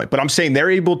hardpoint. But I'm saying they're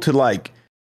able to like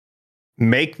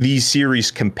make these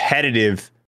series competitive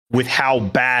with how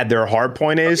bad their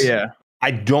hardpoint is. Yeah.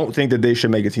 I don't think that they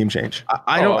should make a team change.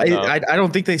 I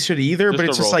don't think they should either, but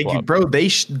it's just like, bro,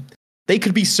 they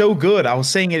could be so good. I was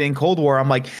saying it in Cold War. I'm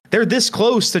like, they're this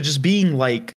close to just being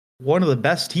like one of the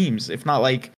best teams, if not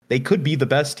like they could be the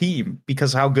best team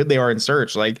because of how good they are in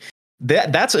search. Like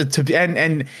that's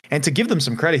and to give them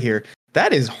some credit here,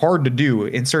 that is hard to do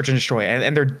in search and destroy.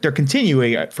 And they're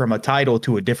continuing from a title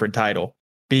to a different title,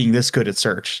 being this good at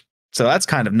search. So that's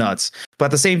kind of nuts. But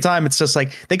at the same time, it's just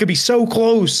like they could be so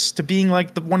close to being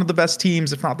like one of the best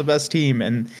teams, if not the best team.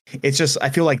 And it's just, I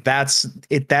feel like that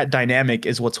dynamic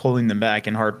is what's holding them back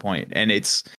in hardpoint. And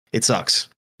it sucks.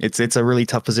 It's a really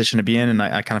tough position to be in. And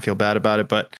I kind of feel bad about it,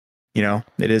 but you know,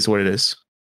 it is what it is.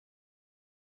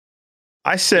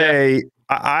 I say,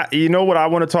 you know what I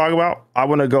want to talk about? I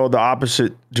want to go the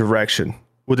opposite direction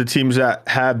with the teams that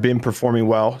have been performing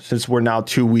well since we're now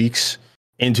 2 weeks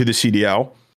into the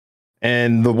CDL.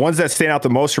 And the ones that stand out the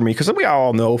most for me, because we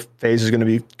all know FaZe is going to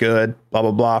be good, blah,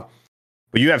 blah, blah.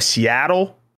 But you have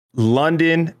Seattle,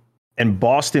 London, and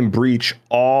Boston Breach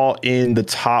all in the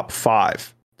top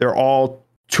 5. They're all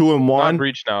 2-1. Not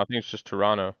Breach now. I think it's just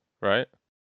Toronto, right?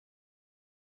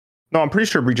 No, I'm pretty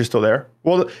sure Breach is still there.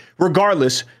 Well,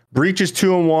 regardless, Breach is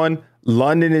 2-1.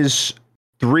 London is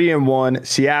 3-1.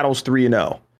 Seattle's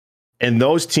 3-0. And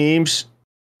those teams,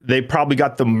 they probably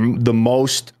got the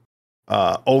most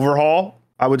overhaul,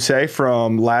 I would say,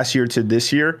 from last year to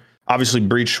this year. Obviously,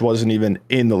 Breach wasn't even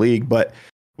in the league, but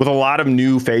with a lot of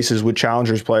new faces with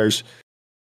Challengers players,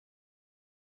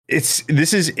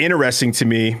 this is interesting to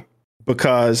me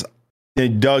because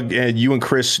Doug and you and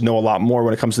Chris know a lot more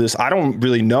when it comes to this. I don't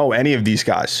really know any of these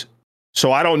guys.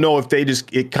 So I don't know if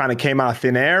it kind of came out of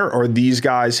thin air or these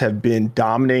guys have been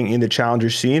dominating in the Challenger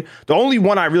scene. The only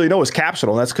one I really know is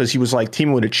Capsule, and that's because he was like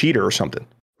teaming with a cheater or something.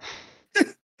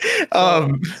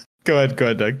 Go ahead,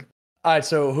 Doug. All right,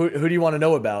 so who do you want to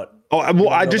know about? Oh, well,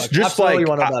 I just like you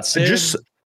want to know about Sib?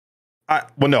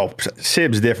 No,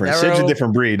 Sib's different. Narrow. Sib's a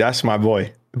different breed. That's my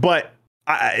boy. But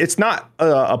it's not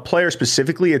a player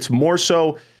specifically. It's more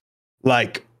so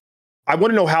like I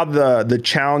want to know how the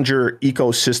Challenger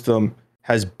ecosystem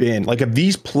has been. Like, have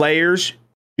these players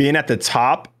been at the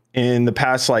top in the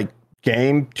past like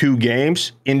two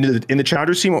games in the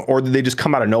Challenger scene, or did they just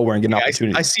come out of nowhere and get an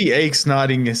opportunity? I see Aches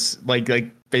nodding is like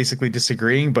basically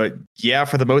disagreeing, but yeah,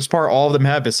 for the most part, all of them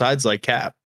have besides like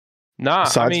Cap. Nah,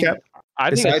 Besides Cap?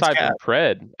 I think aside Cap. from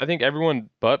Pred, I think everyone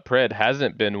but Pred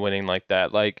hasn't been winning like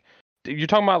that. Like, you're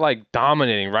talking about like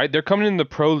dominating, right? They're coming in the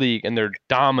pro league and they're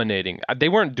dominating. They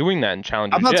weren't doing that in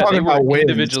Challengers. I'm not talking they about were wins.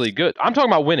 individually good. I'm talking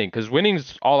about winning because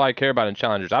winning's all I care about in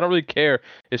Challengers. I don't really care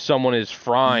if someone is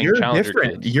frying Challenger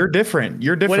kids. You're different.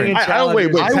 Winning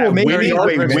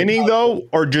in winning though,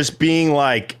 or just being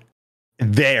like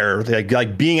there,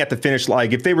 like being at the finish.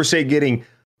 Like if they were say getting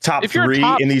top 3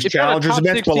 in these Challengers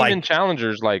events, but like in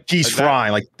Challengers, like he's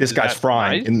frying, like this guy's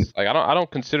frying. Nice? And like I don't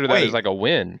consider that as like a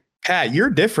win. Pat, you're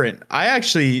different.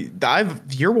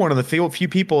 You're one of the few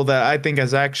people that I think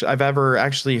I've ever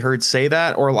actually heard say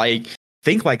that or like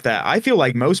think like that. I feel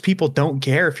like most people don't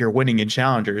care if you're winning in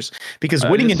Challengers because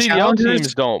winning in CDL Challengers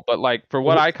teams don't. But like for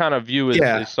what I kind of view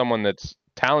as someone that's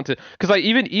talented, because like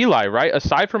even Eli, right?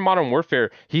 Aside from Modern Warfare,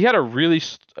 he had a really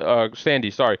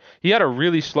he had a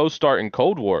really slow start in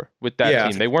Cold War with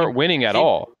that team. They weren't winning at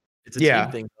all. It's a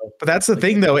team thing, though. But that's the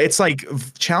thing, though. It's like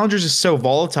Challengers is so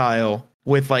volatile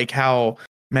with like how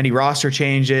many roster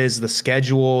changes, the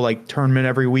schedule, like tournament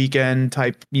every weekend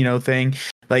type, thing.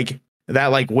 Like that,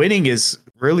 like winning is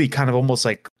really kind of almost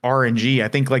like RNG. I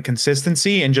think like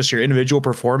consistency and just your individual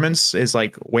performance is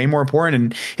like way more important.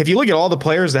 And if you look at all the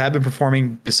players that have been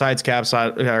performing besides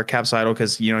Capsidle,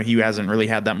 because he hasn't really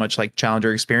had that much like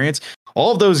Challenger experience.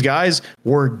 All of those guys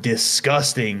were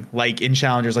disgusting, like in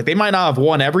Challengers. Like they might not have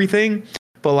won everything,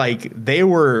 but like they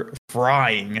were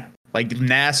frying Like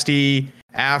Nasty,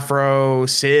 Afro,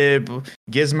 Sib,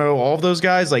 Gizmo, all of those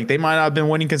guys, like they might not have been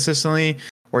winning consistently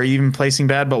or even placing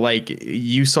bad, but like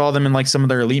you saw them in like some of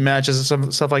their elite matches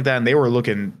and stuff like that, and they were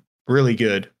looking really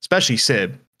good, especially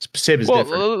Sib. Sib is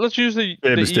different. Let's use the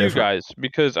EU guys,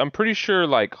 because I'm pretty sure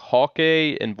like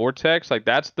Hawkeye and Vortex, like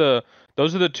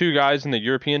those are the two guys in the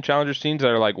European challenger scenes that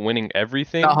are like winning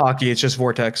everything. Not Hockey, it's just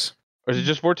Vortex. Or is it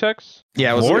just Vortex?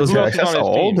 Yeah, it was Vortex. That's an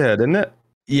old head, isn't it?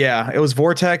 Yeah, it was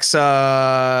Vortex.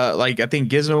 Like I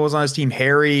think Gizmo was on his team.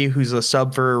 Harry, who's a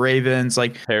sub for Ravens.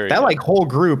 Like Harry, that, like whole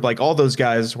group, like all those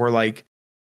guys were like.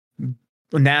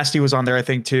 Nasty was on there, I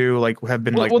think, too. Like have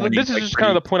been like. Well, this is just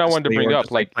kind of the point I wanted to bring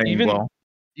up. Like well.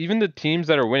 even the teams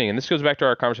that are winning, and this goes back to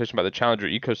our conversation about the challenger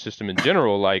ecosystem in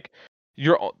general. Like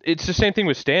it's the same thing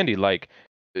with Standy. Like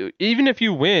even if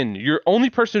you win, your only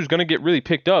person who's going to get really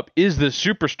picked up is the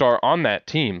superstar on that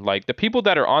team. Like the people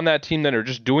that are on that team that are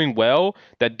just doing well,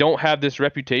 that don't have this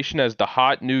reputation as the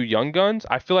hot new young guns,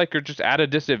 I feel like are just at a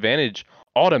disadvantage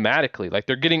automatically. Like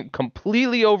they're getting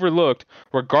completely overlooked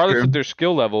regardless of their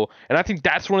skill level. And I think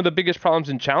that's one of the biggest problems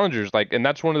in challengers. Like, and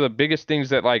that's one of the biggest things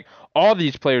that like all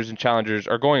these players in challengers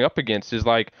are going up against is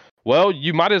like, well,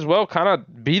 you might as well kind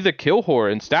of be the kill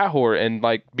whore and stat whore and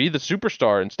like be the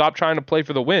superstar and stop trying to play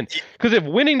for the win. Because if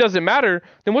winning doesn't matter,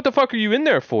 then what the fuck are you in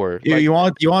there for? Like, you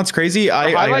want's crazy.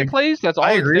 Highlight plays. That's all.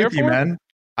 I agree with you, for? man.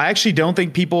 I actually don't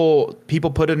think people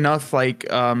put enough like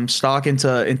stock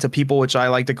into people, which I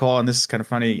like to call, and this is kind of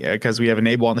funny because we have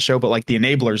Enable on the show, but like the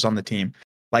enablers on the team.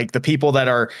 Like the people that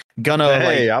are gonna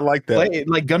I like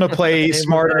that. gonna play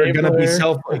smarter, gonna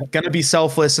be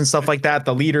selfless and stuff like that.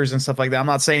 The leaders and stuff like that. I'm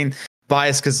not saying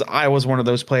bias because I was one of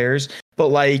those players, but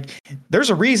like there's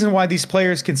a reason why these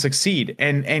players can succeed.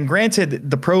 And granted,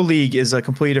 the pro league is a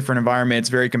completely different environment. It's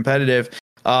very competitive.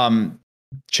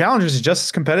 Challengers is just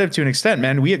as competitive to an extent,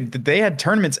 man. They had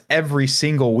tournaments every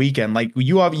single weekend. Like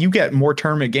you get more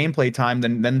tournament gameplay time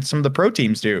than some of the pro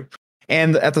teams do.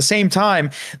 And at the same time,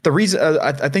 the reason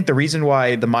I think the reason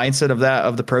why the mindset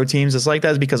of the pro teams is like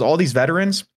that is because all these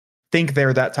veterans think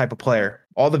they're that type of player.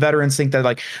 All the veterans think that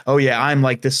like, oh yeah, I'm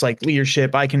like this like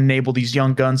leadership. I can enable these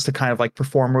young guns to kind of like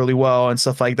perform really well and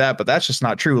stuff like that. But that's just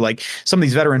not true. Like some of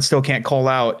these veterans still can't call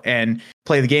out and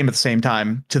play the game at the same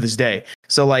time to this day.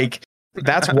 So like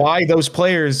that's why those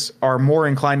players are more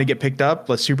inclined to get picked up,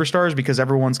 less superstars, because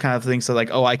everyone's kind of thinks that like,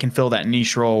 oh, I can fill that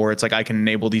niche role where it's like I can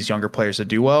enable these younger players to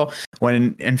do well.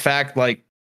 When in fact, like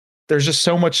there's just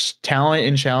so much talent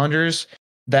in challengers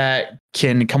that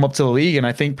can come up to the league and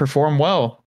I think perform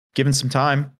well given some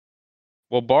time.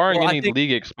 Well, barring any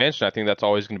league expansion, I think that's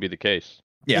always going to be the case.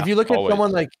 Yeah. If you look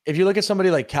at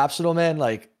somebody like Capsule, man,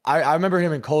 like I remember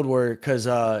him in Cold War because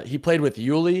he played with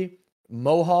Yuli,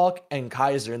 Mohawk, and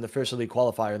Kaiser in the first elite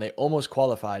qualifier, and they almost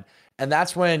qualified. And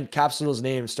that's when Capsule's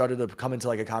name started to come into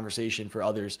like a conversation for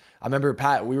others. I remember,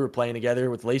 Pat, we were playing together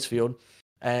with Lacefield,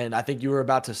 and I think you were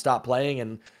about to stop playing,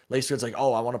 and Lacefield's like,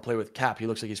 oh, I want to play with Cap. He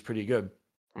looks like he's pretty good.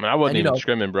 I mean, I wasn't even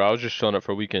scrimming, bro. I was just showing up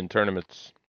for weekend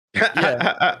tournaments.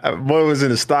 Yeah. Boy was in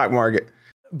the stock market.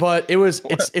 But it's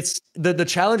the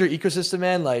challenger ecosystem,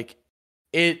 man. Like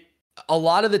a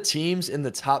lot of the teams in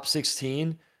the top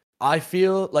 16, I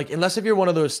feel like unless if you're one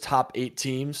of those top 8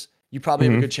 teams, you probably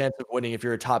have a good chance of winning if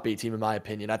you're a top 8 team, in my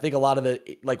opinion. I think a lot of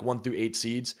the like 1 through 8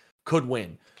 seeds could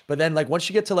win. But then like once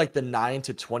you get to like the 9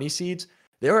 to 20 seeds,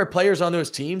 there are players on those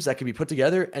teams that could be put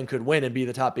together and could win and be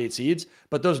the top 8 seeds.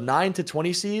 But those 9 to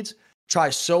 20 seeds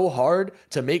try so hard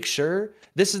to make sure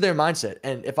this is their mindset.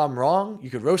 And if I'm wrong,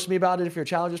 you could roast me about it if you're a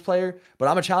Challengers player, but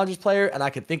I'm a Challengers player and I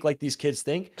could think like these kids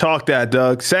think. Talk that,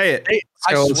 Doug. Say it.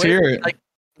 I swear, like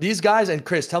these guys, and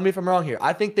Chris, tell me if I'm wrong here.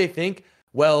 I think they think,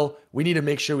 well, we need to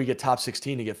make sure we get top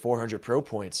 16 to get 400 pro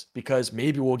points because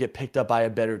maybe we'll get picked up by a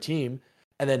better team.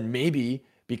 And then maybe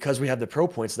because we have the pro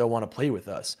points, they'll want to play with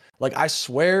us. Like, I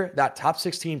swear that top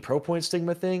 16 pro point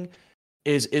stigma thing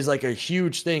is like a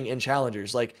huge thing in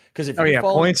challengers. Like, because if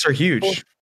points are huge.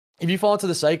 If you fall into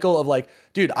the cycle of like,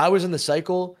 dude, I was in the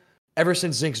cycle ever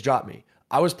since Zinx dropped me.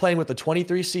 I was playing with the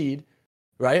 23 seed,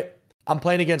 right? I'm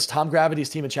playing against Tom Gravity's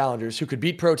team of challengers who could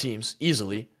beat pro teams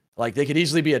easily. Like, they could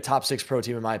easily be a top 6 pro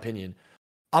team, in my opinion.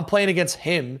 I'm playing against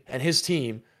him and his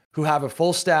team who have a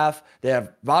full staff. They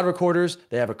have VOD recorders.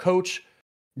 They have a coach.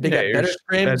 They get better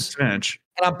scrims. And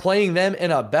I'm playing them in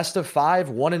a best of 5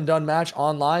 one and done match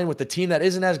online with the team that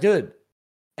isn't as good.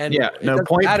 And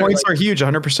points are huge,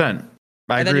 100%.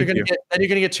 And then you're going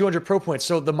to get 200 pro points.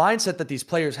 So the mindset that these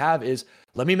players have is,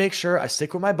 let me make sure I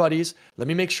stick with my buddies. Let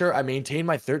me make sure I maintain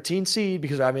my 13 seed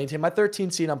because I maintain my 13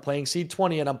 seed. I'm playing seed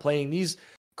 20 and I'm playing these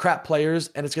crap players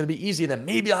and it's going to be easy. And then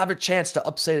maybe I'll have a chance to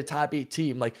upset a top 8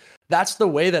 team. Like that's the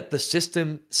way that the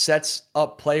system sets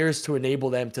up players to enable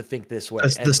them to think this way.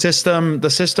 The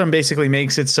system basically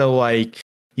makes it so like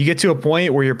you get to a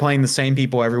point where you're playing the same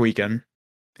people every weekend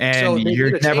and So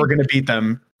you're never going to beat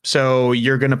them. So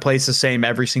you're going to place the same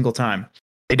every single time.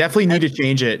 They definitely need to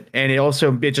change it. And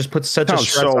it just puts such a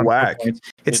stress on whack.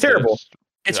 It's terrible.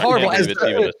 It's horrible.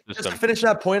 Just to finish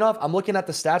that point off, I'm looking at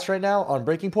the stats right now on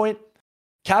Breaking Point.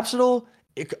 Capsule,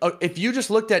 if you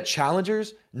just looked at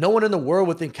challengers, no one in the world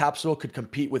would think Capsule could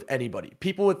compete with anybody.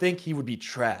 People would think he would be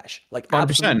trash. Like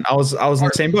 100%. I was in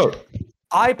the same boat.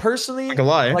 I personally, I can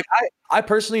lie. like I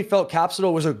personally felt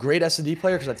Capsule was a great S&D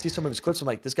player because I'd see some of his clips. I'm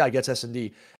like, this guy gets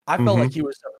S&D. I felt like he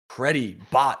was a pretty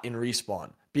bot in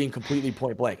Respawn, being completely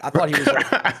point blank. I thought he was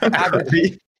like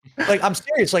average. Like, I'm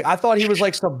serious. Like, I thought he was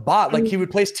like some bot. Like, he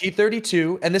would place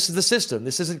T32, and this is the system.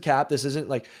 This isn't cap. This isn't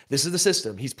like, this is the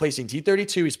system. He's placing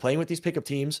T32. He's playing with these pickup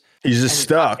teams. He's just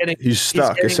stuck. He's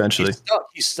stuck, essentially.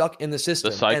 He's stuck in the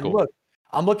system. The cycle. And look,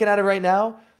 I'm looking at it right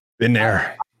now. Been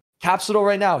there. Capsule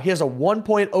right now, he has a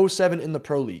 1.07 in the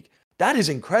Pro League. That is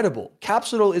incredible.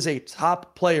 Capsule is a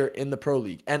top player in the Pro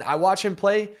League. And I watch him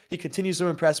play. He continues to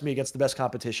impress me against the best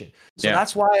competition. So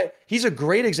that's why he's a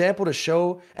great example to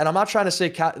show. And I'm not trying to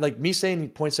say, like me saying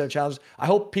 0.7 challenges. I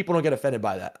hope people don't get offended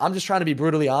by that. I'm just trying to be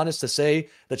brutally honest to say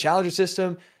the challenger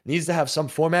system needs to have some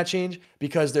format change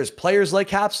because there's players like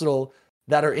Capsule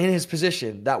that are in his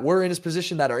position, that were in his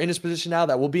position, that are in his position now,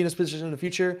 that will be in his position in the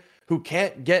future, who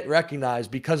can't get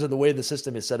recognized because of the way the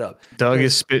system is set up. Doug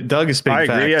is spitting I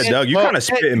agree. facts. Yeah, Doug, you kind of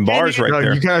spitting bars right Doug,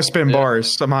 there. you kind of spitting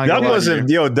bars. Doug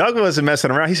wasn't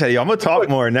messing around. He said, "Yo, I'm gonna talk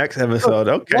more next episode."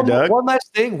 Okay, Doug. One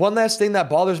last thing that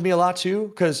bothers me a lot too,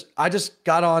 because I just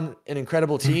got on an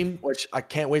incredible team, which I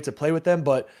can't wait to play with them.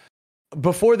 But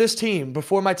before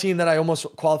my team that I almost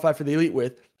qualified for the elite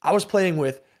with, I was playing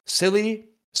with Silly,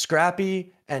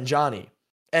 Scrappy, and Johnny,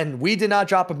 and we did not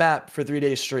drop a map for 3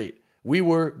 days straight. We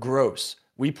were gross.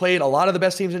 We played a lot of the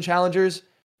best teams in challengers.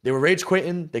 They were rage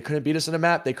quitting. They couldn't beat us in a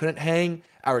map. They couldn't hang.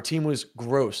 Our team was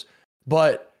gross.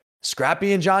 But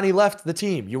Scrappy and Johnny left the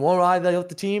team. You won't lie, they left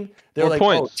the team. They're like,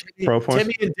 points.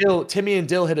 Timmy and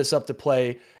Dill hit us up to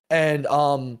play. And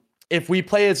if we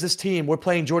play as this team, we're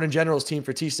playing Jordan General's team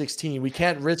for T16. We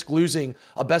can't risk losing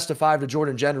a best of 5 to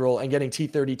Jordan General and getting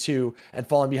T32 and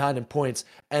falling behind in points.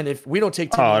 And if we don't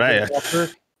take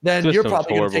then you're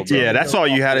probably going to take. Yeah, that's all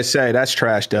you had to say. That's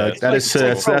trash, Doug. That's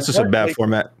just a bad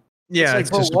format. Yeah, it's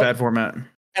just a bad format. And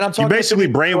I'm talking. You basically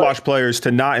brainwash players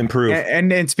to not improve,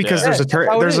 and it's because there's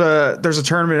a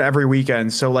tournament every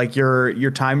weekend. So like your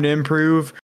time to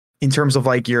improve in terms of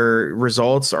like your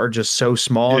results are just so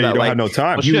small that you don't like have no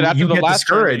time. Well, shit, after you the get last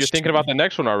tournament, discouraged. you're thinking about the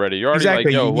next one already. You're already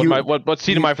Exactly. like, yo, what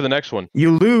seed am I for the next one?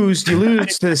 You lose to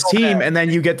this team, and then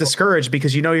you get discouraged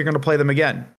because you know you're going to play them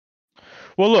again.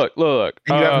 Well, look.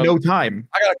 And you have no time.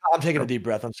 I'm taking a deep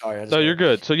breath. I'm sorry. No, you're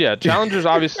good. So yeah, Challengers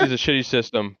obviously is a shitty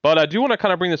system, but I do want to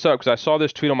kind of bring this up because I saw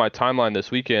this tweet on my timeline this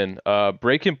weekend.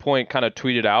 Breaking Point kind of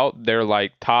tweeted out their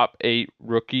like top 8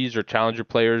 rookies or Challenger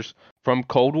players from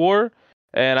Cold War,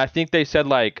 and I think they said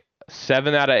like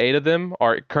 7 out of 8 of them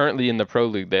are currently in the Pro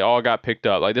League. They all got picked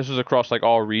up. Like this was across like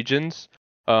all regions,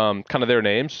 kind of their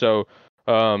names. So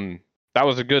that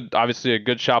was obviously a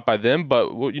good shot by them.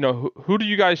 But you know, who do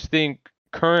you guys think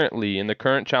currently in the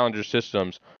current Challenger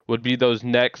systems would be those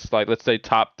next, like, let's say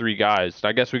top 3 guys?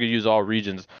 I guess we could use all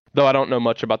regions, though I don't know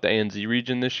much about the ANZ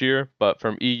region this year, but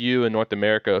from EU and North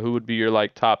America, who would be your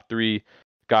like top 3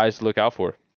 guys to look out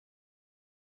for?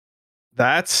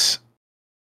 That's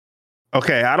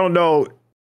okay. I don't know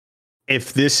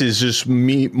if this is just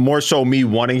me, more so me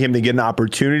wanting him to get an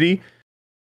opportunity,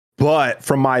 but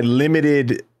from my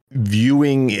limited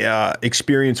viewing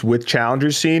experience with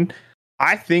Challenger scene,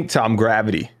 I think Tom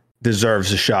Gravity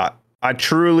deserves a shot. I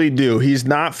truly do. He's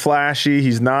not flashy.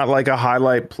 He's not like a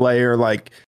highlight player.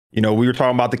 Like, you know, we were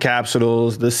talking about the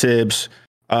Capsules, the Sibs,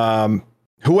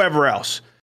 whoever else.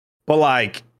 But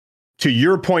like, to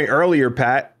your point earlier,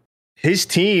 Pat, his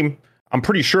team, I'm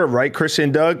pretty sure, right, Chris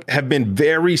and Doug, have been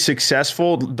very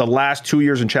successful the last 2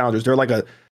 years in Challengers. They're like a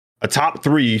top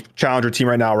 3 Challenger team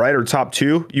right now, right? Or top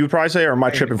 2, you would probably say, or am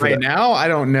I tripping for that? Right now, I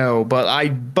don't know, but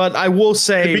I will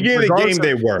say, at the beginning of the game,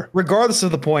 they were. Regardless of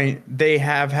the point, they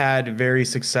have had very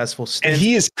successful stints. And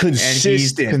he is consistent. And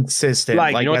he's consistent.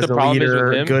 Like, you know what as the a problem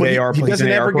leader, is with him? good AR player. He doesn't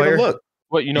ever get a look.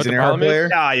 What, you know He's what the an AR problem player.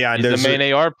 is? Yeah. He's the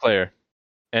main AR player.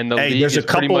 And the league there's a is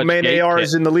pretty couple much main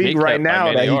ARs in the league right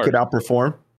now that he AR. could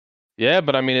outperform. Yeah,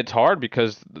 but I mean it's hard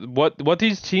because what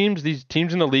these teams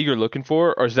in the league are looking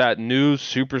for is that new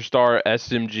superstar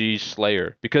SMG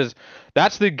Slayer, because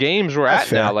that's the games we're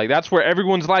That's at now. fair. Like that's where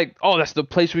everyone's like, oh, that's the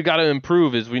place we got to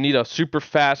improve, is we need a super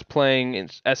fast playing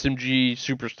SMG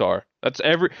superstar.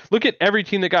 Look at every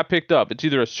team that got picked up. It's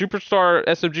either a superstar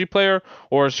SMG player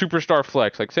or a superstar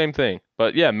flex, like same thing.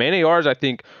 But yeah, main ARs I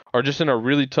think are just in a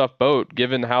really tough boat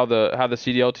given how the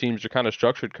CDL teams are kind of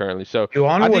structured currently. So You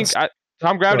wanna I think what's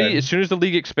Tom Go Gravity, ahead. as soon as the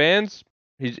league expands,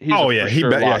 he's Oh a yeah, for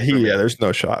sure lock for me. there's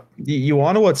no shot. You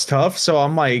want to know what's tough? So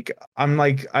I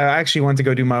actually went to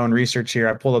go do my own research here.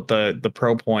 I pulled up the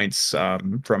pro points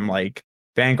from like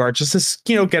Vanguard just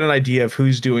to get an idea of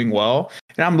who's doing well.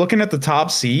 And I'm looking at the top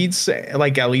seeds,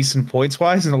 like at least in points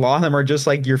wise, and a lot of them are just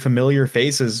like your familiar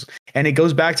faces. And it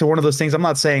goes back to one of those things. I'm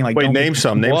not saying like Wait, don't name pick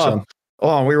some, people name up. some.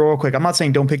 Oh, we were real quick. I'm not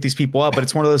saying don't pick these people up, but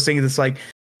it's one of those things that's like,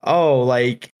 oh,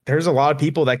 like there's a lot of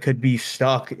people that could be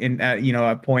stuck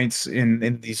at points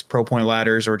in these pro point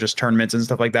ladders or just tournaments and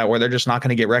stuff like that, where they're just not going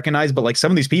to get recognized. But like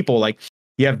some of these people, like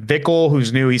you have Vickle,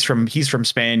 who's new. He's from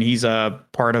Spain. He's a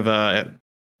part of a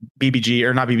BBG,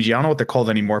 or not BBG. I don't know what they're called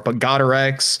anymore, but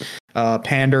Godarex,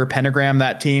 Pander, Pentagram,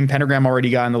 that team. Pentagram already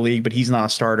got in the league, but he's not a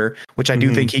starter, which I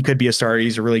do think he could be a starter.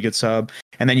 He's a really good sub.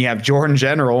 And then you have Jordan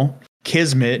General,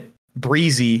 Kismet,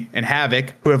 Breezy, and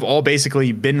Havoc, who have all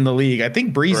basically been in the league. I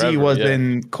think Breezy was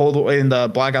in the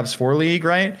Black Ops 4 league,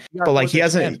 right? Yeah, but like he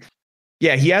hasn't.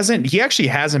 Yeah, he actually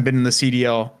hasn't been in the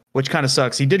CDL, which kind of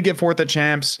sucks. He did get fourth at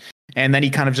champs, and then he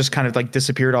kind of like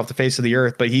disappeared off the face of the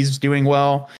earth. But he's doing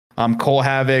well. Cole,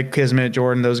 Havoc, Kismet,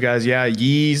 Jordan, those guys. Yeah,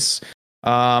 Yeez.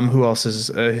 Who else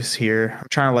is here? I'm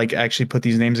trying to like actually put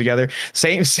these names together.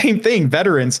 Same thing.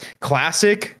 Veterans.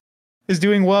 Classic is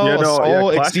doing well. Yeah, no,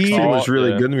 Soul, Classic XD. was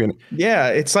really good. Yeah,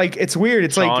 it's like it's weird.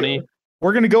 It's Shawnee. like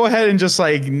we're gonna go ahead and just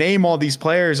like name all these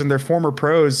players and their former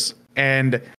pros,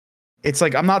 and it's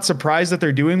like I'm not surprised that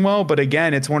they're doing well, but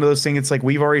again, it's one of those things. It's like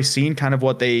we've already seen kind of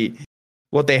what they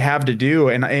have to do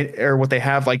or what they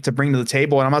have like to bring to the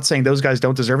table. And I'm not saying those guys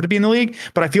don't deserve to be in the league,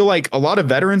 but I feel like a lot of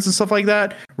veterans and stuff like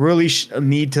that really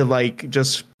need to like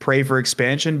just pray for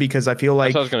expansion, because I feel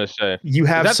like that's what I was gonna say. you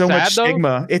have so much though?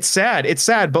 stigma. It's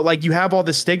sad, but like you have all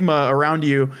this stigma around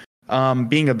you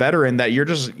being a veteran that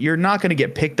you're not going to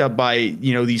get picked up by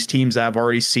these teams that have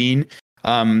already seen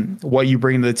what you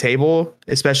bring to the table,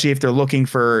 especially if they're looking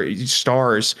for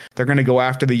stars. They're going to go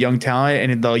after the young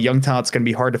talent, and the young talent's going to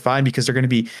be hard to find because they're going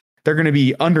to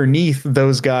be underneath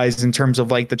those guys in terms of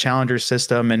like the challenger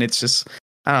system. And it's just,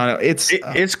 I don't know.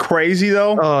 It's crazy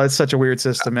though. Oh, it's such a weird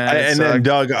system, man. And then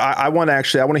Doug, I want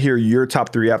to hear your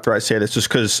top three after I say this, just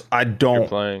because I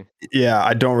don't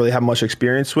really have much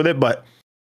experience with it, but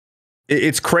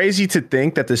it's crazy to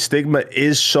think that the stigma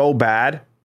is so bad.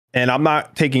 And I'm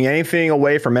not taking anything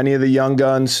away from any of the young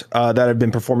guns that have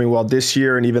been performing well this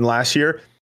year and even last year.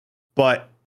 But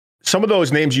some of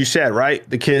those names you said, right?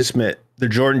 The Kismet, the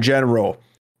Jordan General,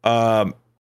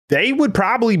 they would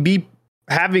probably be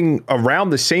having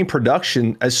around the same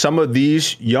production as some of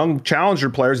these young challenger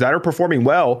players that are performing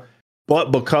well.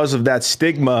 But because of that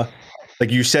stigma,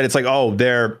 like you said, it's like, oh,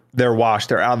 they're washed.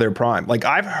 They're out of their prime. Like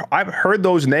I've heard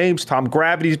those names. Tom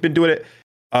Gravity's been doing it.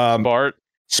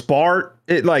 Spart,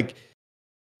 it like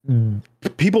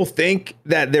people think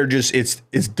that they're just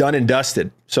it's done and dusted.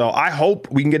 So I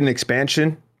hope we can get an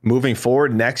expansion moving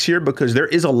forward next year, because there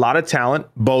is a lot of talent,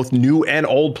 both new and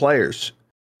old players,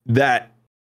 that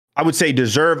I would say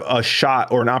deserve a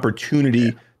shot or an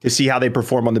opportunity to see how they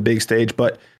perform on the big stage,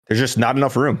 but there's just not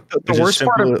enough room. The worst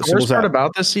part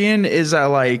about this, Ian, is that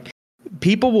like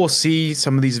people will see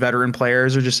some of these veteran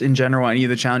players or just in general any of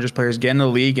the challengers players get in the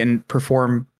league and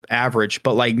perform average,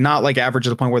 but like not like average to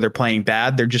the point where they're playing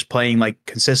bad. They're just playing like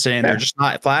consistent and they're just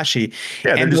not flashy.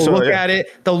 Yeah, and they'll look at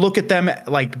it, they'll look at them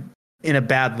like in a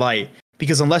bad light,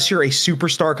 because unless you're a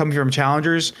superstar coming from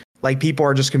challengers, like people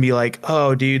are just gonna be like,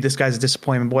 oh dude, this guy's a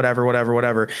disappointment,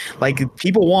 whatever. Like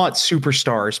people want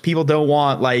superstars. People don't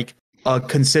want like a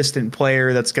consistent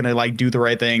player that's gonna like do the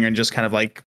right thing and just kind of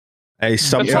like, hey,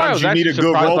 sometimes you need a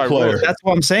good role player. That's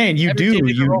what I'm saying. You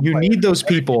need those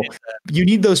people. You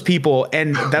need those people.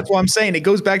 And that's what I'm saying. It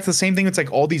goes back to the same thing. It's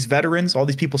like all these veterans, all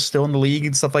these people still in the league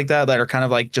and stuff like that are kind of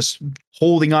like just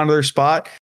holding on to their spot.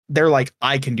 They're like,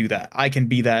 I can do that. I can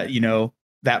be that,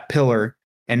 that pillar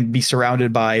and be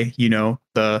surrounded by,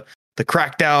 the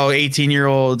cracked out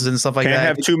 18-year-olds and stuff like that.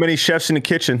 Can't have too many chefs in the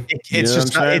kitchen. It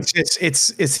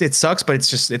sucks, but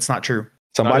it's not true.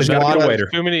 Somebody's got to be a waiter.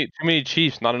 Too many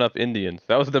Chiefs, not enough Indians.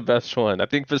 That was the best one. I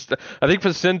think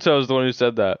Facento is the one who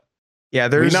said that. Yeah,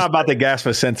 we're not about to gas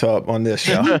Facento up on this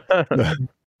show.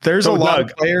 There's So, a lot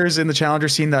Doug, of players in the challenger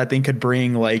scene that I think could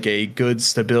bring like a good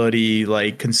stability,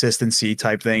 like consistency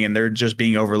type thing, and they're just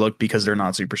being overlooked because they're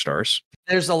not superstars.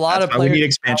 There's a lot That's of why we players need in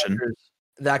expansion. challengers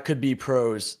that could be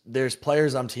pros. There's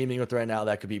players I'm teaming with right now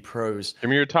that could be pros. Give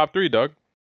me your top 3, Doug.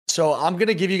 So I'm going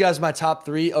to give you guys my top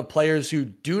 3 of players who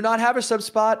do not have a sub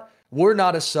spot, were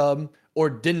not a sub, or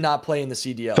did not play in the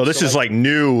CDL. So this is like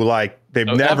new, like they've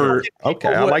never. Okay,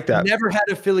 I like that. Never had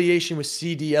affiliation with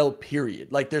CDL.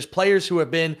 Period. Like there's players who have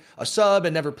been a sub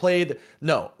and never played.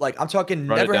 No, like I'm talking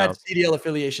never had CDL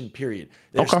affiliation. Period.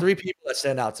 There's 3 people that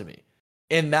stand out to me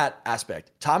in that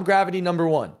aspect. Tom Gravity, number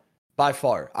 1 by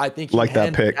far. I think he like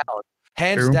that pick.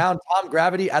 Hands down, Tom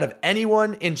Gravity out of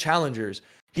anyone in challengers.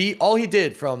 All he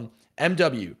did from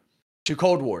MW to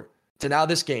Cold War to now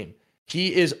this game,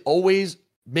 he is always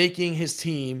making his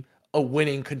team a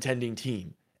winning contending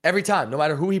team every time, no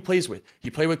matter who he plays with. He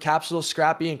played with Capsule,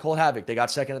 Scrappy, and Cold Havoc. They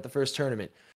got second at the first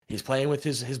tournament. He's playing with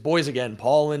his boys again,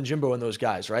 Paul and Jimbo and those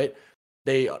guys, right?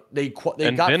 They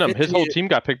and got Venom. His whole team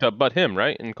got picked up, but him,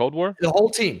 right? In Cold War, the whole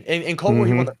team in Cold War,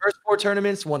 he won the first 4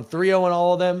 tournaments, won 3-0 in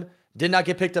all of them. Did not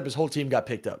get picked up. His whole team got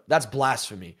picked up. That's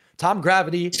blasphemy. Tom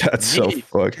Gravity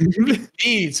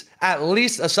needs at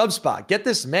least a sub spot. Get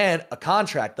this man a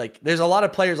contract. Like there's a lot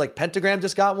of players like Pentagram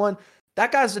just got one.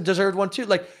 That guy's deserved one too.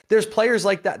 Like there's players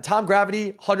like that. Tom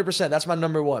Gravity, 100%. That's my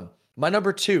number 1. My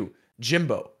number 2,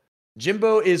 Jimbo.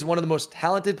 Jimbo is one of the most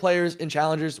talented players in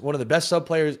challengers, one of the best sub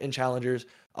players in challengers.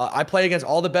 I play against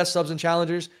all the best subs in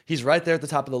challengers. He's right there at the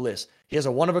top of the list. He has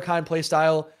a one-of-a-kind play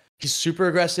style. He's super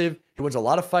aggressive. He wins a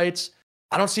lot of fights.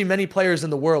 I don't see many players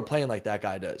in the world playing like that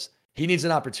guy does. He needs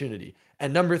an opportunity.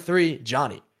 And number 3,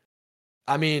 Johnny.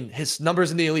 I mean, his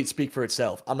numbers in the elite speak for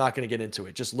itself. I'm not going to get into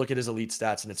it. Just look at his elite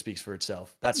stats and it speaks for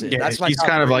itself. That's it. Yeah, That's he's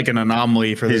kind of like an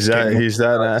anomaly for this game. He's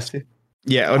that nasty.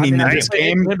 Yeah, I mean, this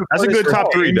game, that's a good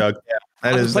top 3, Doug. Yeah,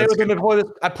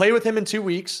 I played with him in 2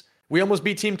 weeks. We almost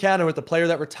beat Team Canada with the player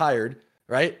that retired,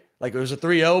 right? Like it was a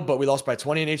 3-0, but we lost by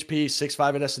 20 in HP,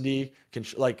 6-5 in S&D.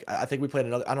 Like I think we played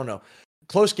another, I don't know.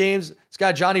 Close games. This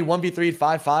guy, Johnny, 1v3,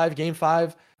 5-5, game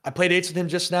 5. I played 8s with him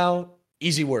just now.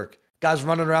 Easy work. Guys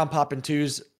running around popping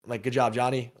 2s. Like, good job,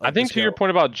 Johnny. Like, I think to your point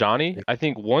about Johnny, I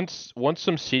think once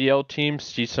some CDL teams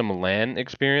see some LAN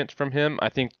experience from him, I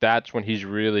think that's when he's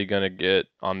really going to get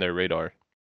on their radar.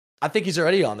 I think he's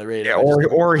already on the radar. Yeah,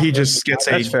 or he just gets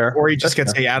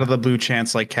a out of the blue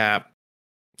chance like Cap.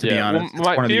 To be honest,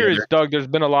 well, my fear is, Doug, there's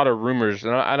been a lot of rumors,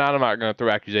 and I'm not going to throw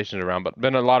accusations around, but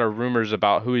been a lot of rumors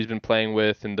about who he's been playing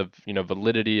with and the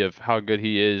validity of how good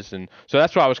he is, and so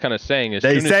that's what I was kind of saying.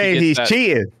 They say he's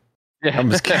cheating. Yeah.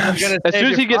 As soon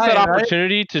as he gets that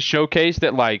opportunity to showcase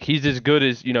that, like, he's as good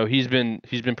as he's been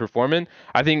performing,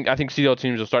 I think CDL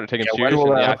teams will start to take him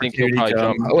seriously. I think he'll probably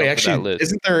jump. Oh wait, actually,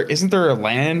 isn't there a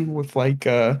LAN with like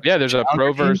yeah, there's a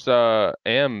pro versus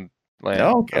AM LAN.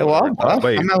 Oh, okay, well, I'm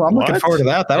looking forward to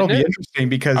that. That'll be interesting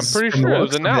because I'm pretty sure it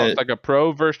was announced like a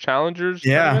pro versus challengers.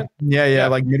 Yeah,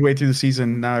 like midway through the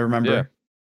season. Now I remember. Yeah.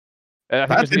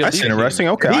 That's interesting.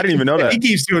 Okay, I didn't even know that. He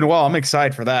keeps doing well. I'm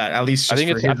excited for that. At least I think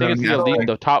it's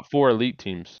the top 4 elite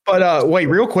teams. But wait,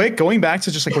 real quick, going back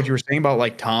to just like what you were saying about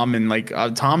like Tom and like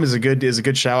Tom is a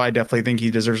good shout. I definitely think he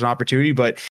deserves an opportunity.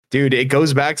 But dude, it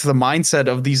goes back to the mindset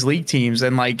of these league teams,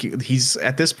 and like he's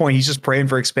at this point he's just praying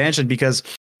for expansion because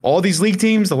all these league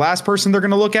teams, the last person they're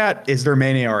going to look at is their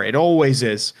main AR. It always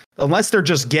is, unless they're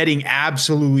just getting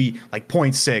absolutely like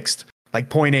 0.6, like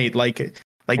 0.8, like.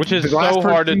 Which is so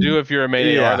hard to do if you're a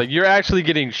main AR. Like you're actually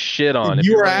getting shit on.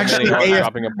 You are actually you're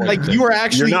not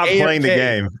AFK. Playing the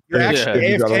game. You're actually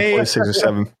AFK. 6 or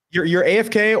 7. You're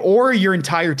AFK, or your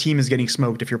entire team is getting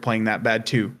smoked if you're playing that bad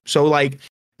too. So like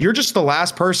you're just the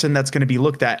last person that's going to be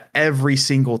looked at every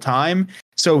single time.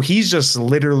 So he's just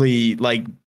literally like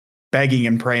begging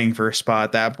and praying for a spot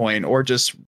at that point, or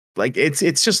just like it's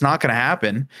just not going to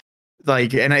happen.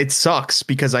 Like, and it sucks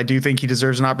because I do think he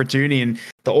deserves an opportunity, and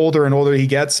the older and older he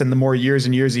gets and the more years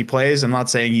and years he plays, I'm not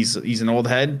saying he's an old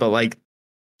head, but like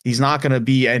he's not going to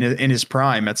be in his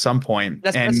prime at some point.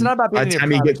 That's not about being in your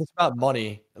prime. It's about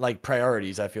money, like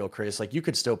priorities. I feel, Chris, like you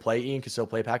could still play, Ian could still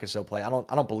play, Pat could still play. I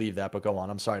don't believe that, but go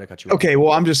on. I'm sorry to cut you off. Okay,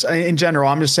 well, I'm just in general,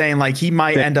 I'm just saying like he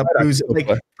might end up losing.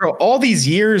 Like, bro, all these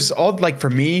years, for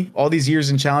me, all these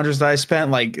years in challengers that I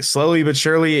spent, like slowly but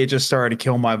surely, it just started to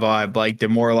kill my vibe, like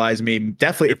demoralize me. It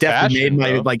definitely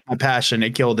made my passion.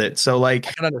 It killed it. So like,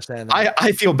 I can understand that.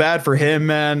 I feel bad for him,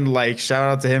 man. Like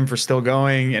shout out to him for still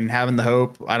going and having the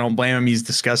hope. I don't blame him. He's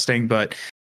disgusting, but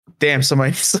damn,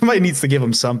 somebody needs to give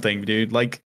him something, dude.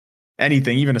 Like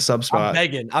anything, even a sub spot.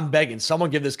 I'm begging. Someone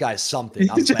give this guy something.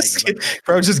 I'm begging.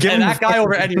 Bro, just give him that guy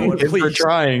over anyone, please. For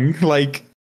trying, like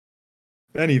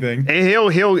anything. And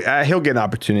he'll get an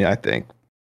opportunity, I think.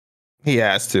 He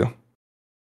has to.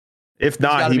 If He's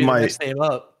not, gotta he be the might. next name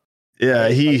up. Yeah,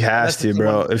 Right? he Like, has to,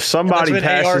 bro. If somebody when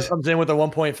AR passes, comes in with a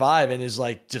 1.5 and is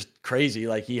like just crazy,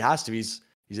 like he has to. He's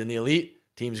in the elite.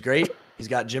 Team's great. He's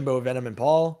got Jimbo, Venom, and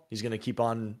Paul. He's gonna keep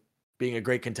on being a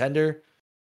great contender.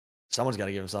 Someone's got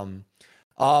to give him something.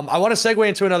 I want to segue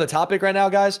into another topic right now,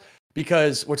 guys,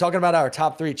 because we're talking about our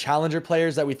top 3 challenger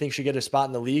players that we think should get a spot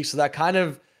in the league. So that kind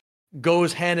of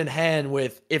goes hand in hand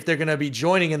with if they're going to be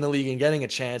joining in the league and getting a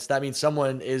chance, that means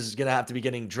someone is going to have to be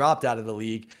getting dropped out of the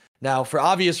league. Now, for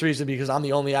obvious reason, because I'm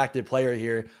the only active player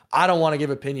here, I don't want to give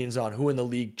opinions on who in the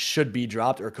league should be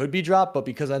dropped or could be dropped, but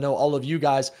because I know all of you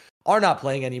guys are not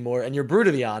playing anymore and you're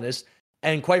brutally honest,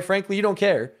 and quite frankly, you don't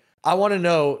care, I want to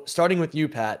know, starting with you,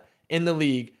 Pat, in the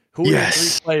league, who are the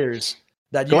 3 players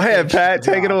that you go ahead, think Pat.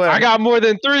 Take it away. I got more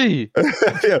than 3.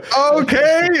 Yeah.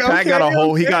 Okay. Pat got a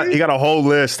whole. He got a whole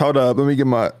list. Hold up. Let me get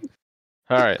my.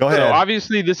 All right. Go ahead. So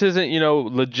obviously this isn't,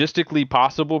 logistically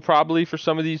possible probably for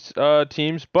some of these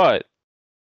teams, but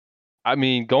I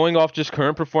mean, going off just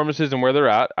current performances and where they're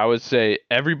at, I would say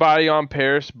everybody on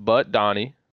Paris but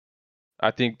Donnie.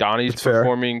 I think Donnie's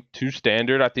performing to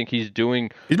standard. I think he's been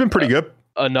pretty good.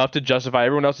 Enough to justify.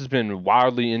 Everyone else has been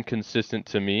wildly inconsistent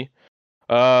to me.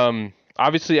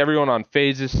 Obviously everyone on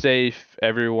FaZe is safe.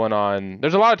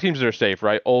 There's a lot of teams that are safe,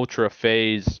 right? Ultra,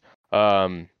 FaZe,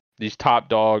 these top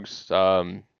dogs.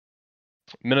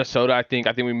 Minnesota, I think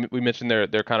we mentioned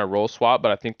their kind of role swap,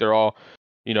 but I think they're all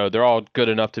good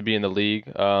enough to be in the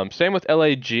league. Same with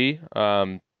LAG,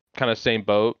 kind of same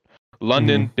boat.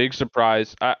 London, big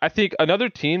surprise. I think another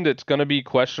team that's going to be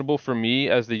questionable for me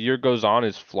as the year goes on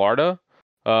is Florida.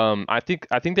 I think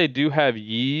they do have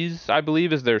Yeez, I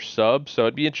believe, as their sub, so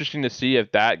it'd be interesting to see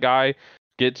if that guy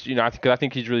gets, I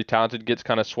think he's really talented, gets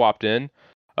kind of swapped in.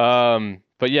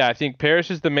 But yeah, I think Paris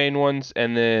is the main ones,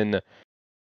 and then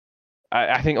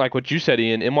I think like what you said,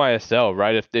 Ian, NYSL,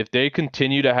 right? If they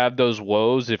continue to have those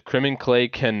woes, if Crim and Clay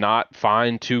cannot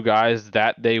find 2 guys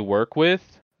that they work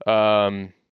with,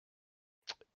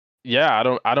 yeah,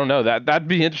 I don't know. That'd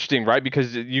be interesting, right?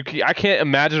 Because I can't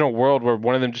imagine a world where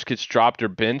one of them just gets dropped or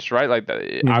benched, right? Like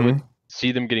I would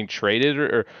see them getting traded,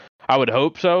 or I would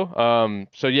hope so.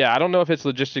 So yeah, I don't know if it's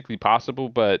logistically possible,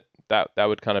 but that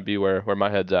would kind of be where my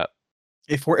head's at.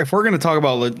 If we're going to talk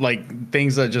about like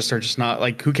things that just are just not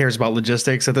like, who cares about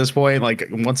logistics at this point? Like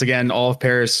once again, all of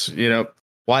Paris,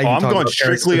 why? I'm going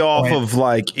strictly off of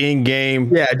like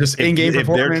in-game. Yeah, just in-game if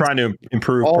they're trying to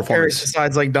improve all performance. Paris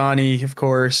besides like Donnie, of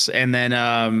course, and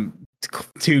then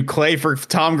to Clay for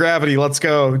Tom Gravity. Let's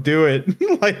go, do it.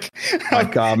 Like, my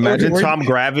God, imagine Tom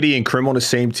Gravity and Crim on the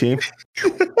same team.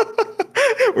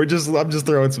 I'm just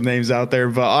throwing some names out there,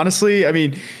 but honestly, I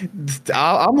mean,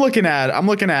 I'm looking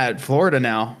at Florida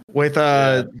now with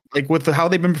with how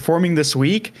they've been performing this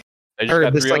week. They just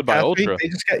got 3-0'd by Ultra. They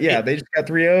just got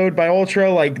 3-0'd by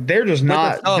Ultra. Like they're just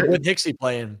not. With Dixie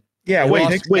playing. Yeah,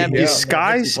 wait. Is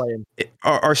Skies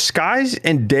are Skies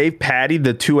and Dave Patty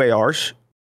the 2 ARs?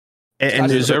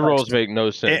 And their roles make no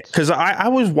sense. Because I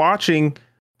was watching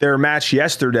their match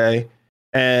yesterday,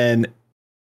 and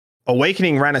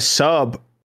Awakening ran a sub.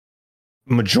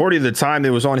 Majority of the time,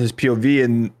 they was on his POV,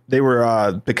 and they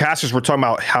were the casters were talking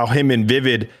about how him and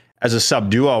Vivid as a sub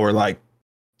duo were like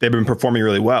they've been performing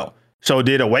really well. So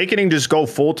did Awakening just go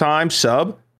full time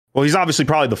sub? Well, he's obviously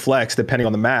probably the flex depending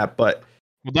on the map, but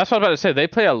that's what I was about to say. They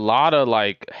play a lot of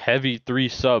like heavy 3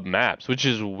 sub maps, which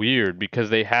is weird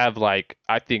because they have like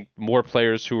I think more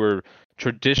players who are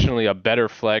traditionally a better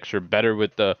flex or better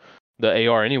with the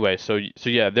AR anyway. So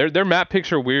yeah, their map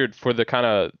picks are weird for the kind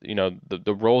of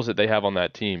the roles that they have on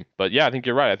that team. But yeah, I think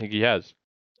you're right. I think he has.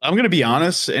 I'm gonna be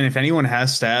honest, and if anyone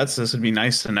has stats, this would be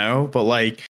nice to know. But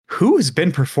like, who has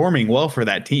been performing well for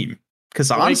that team? Because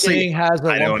honestly, has a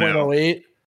 1.08.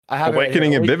 I have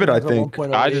Awakening and Vivid. I think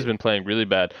Skies has been playing really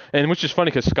bad, and which is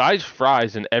funny because Skies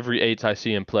fries in every 8 I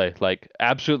see him play. Like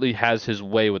absolutely has his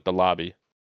way with the lobby.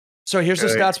 So here's the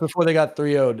stats before they got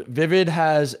 3-0'd. Vivid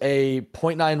has a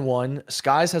 0.91.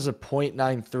 Skies has a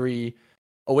 0.93.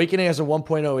 Awakening has a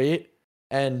 1.08.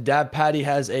 And Dab Patty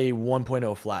has a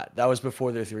 1.0 flat. That was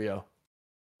before their 3-0.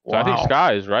 So I think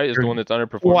Skies, right, is the one that's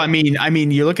underperforming. Well, I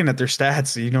mean, you're looking at their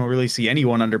stats. You don't really see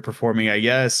anyone underperforming, I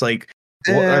guess. Like,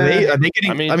 are they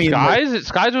getting?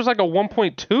 Skies was like a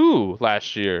 1.2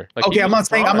 last year. Like, okay, I'm not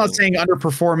saying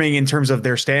underperforming in terms of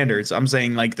their standards. I'm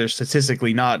saying like they're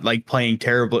statistically not like playing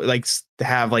terribly, like to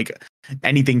have like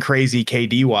anything crazy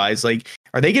KD wise. Like,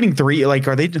 are they getting 3? Like,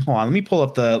 are they? Hold on, let me pull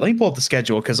up the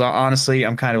schedule because honestly,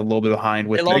 I'm kind of a little bit behind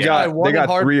with. They got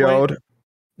 3-0'd.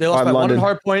 They lost by 1 in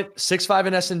hard point, 6-5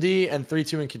 in S&D, and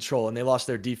 3-2 in control, and they lost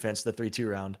their defense the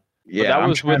 3-2 round. Yeah, but that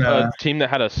was with a team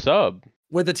that had a sub.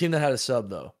 With a team that had a sub,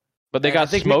 though. But they And I got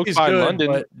think smoked Hickey's by good, London,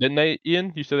 but- didn't they,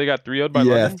 Ian? You said they got 3-0'd by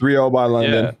Yeah, London? 3-0 by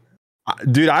London. Yeah.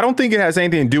 Dude, I don't think it has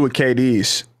anything to do with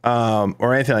KDs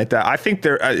or anything like that. I think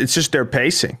it's just their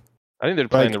pacing. I think they're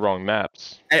playing the wrong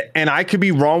maps. And I could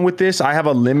be wrong with this. I have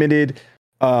a limited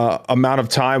amount of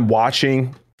time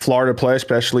watching Florida play,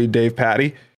 especially Dave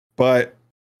Patty. But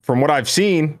from what I've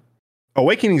seen,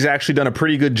 Awakening's actually done a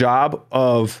pretty good job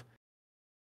of,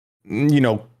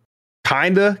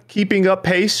 kind of keeping up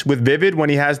pace with Vivid when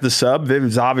he has the sub.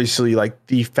 Vivid's obviously like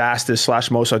the fastest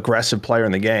 / most aggressive player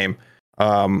in the game.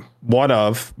 One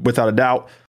of, without a doubt.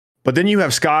 But then you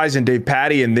have Skies and Dave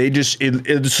Patty, and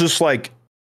it's just like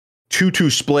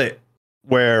 2-2 split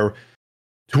where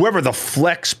whoever the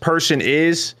flex person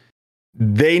is,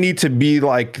 they need to be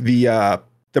like the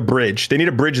bridge. They need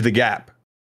to bridge the gap.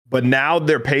 But now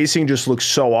their pacing just looks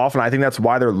so off, and I think that's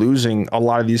why they're losing a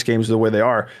lot of these games the way they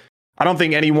are. I don't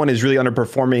think anyone is really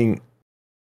underperforming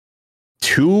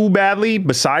too badly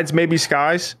besides maybe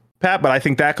Skies, Pat, but I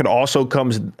think that could also come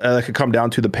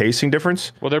down to the pacing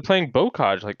difference. Well, they're playing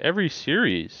Bocage like every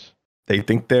series. They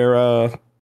think they're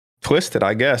twisted,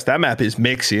 I guess. That map is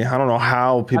mixy. I don't know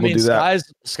how people do that.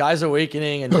 Skies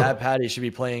Awakening and Dad Patty should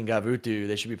be playing Gavutu.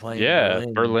 They should be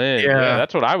playing Berlin. Yeah,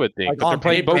 that's what I would think. Like, but they're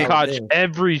playing Bocage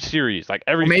every series. Like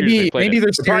every series maybe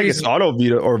there's probably gets auto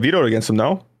veto or vetoed against them,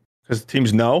 no? Because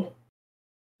teams know.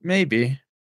 Maybe.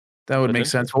 That would make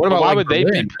sense. But what But about why like would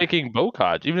Berlin? they be picking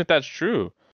Bocage, even if that's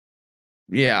true?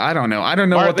 Yeah, I don't know. I don't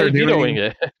know Why what are they're they doing.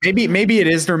 vetoing it? Maybe it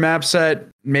is their map set.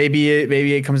 Maybe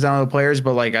it comes down to the players,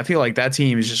 but like I feel like that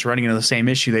team is just running into the same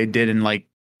issue they did in like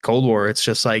Cold War. It's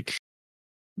just like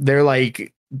they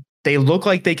look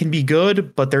like they can be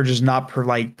good, but they're just not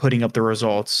putting up the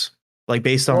results like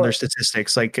based on their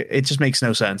statistics. Like it just makes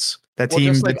no sense. That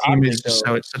team is just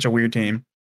such a weird team.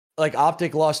 Like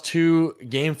OpTic lost 2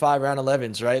 Game 5 round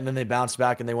 11s, right? And then they bounced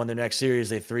back and they won their next series.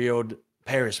 They 3-0'd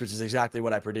Paris, which is exactly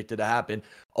what I predicted to happen.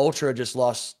 Ultra just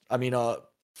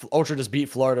Ultra just beat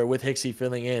Florida with Hicksy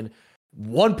filling in.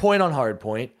 1 point on hard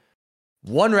point,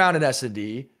 1 round in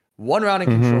S&D, 1 round in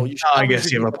control. I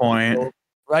guess you have a point.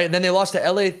 Right? And then they lost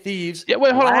to LA Thieves. Yeah,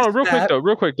 wait, hold on.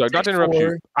 Real quick, though. Not to interrupt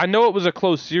you. I know it was a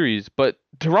close series, but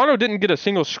Toronto didn't get a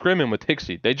single scrim in with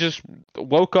Hicksy. They just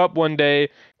woke up one day.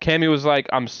 Cammy was like,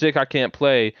 I'm sick, I can't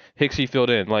play. Hicksy filled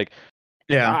in. Like,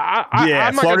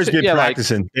 Florida's been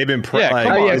practicing. They've been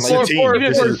Florida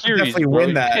should definitely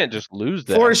win that. You can't just lose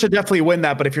that. Florida should definitely win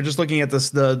that. But if you're just looking at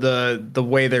this, the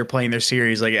way they're playing their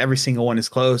series, like every single one is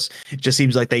close. It just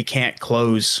seems like they can't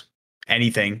close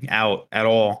anything out at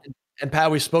all. And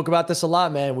Pat, we spoke about this a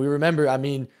lot, man. We remember, I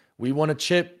mean, we won a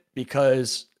chip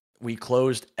because we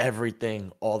closed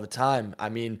everything all the time. I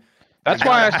mean, that's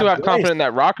why I still have confidence in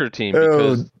that ROKKR team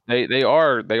because they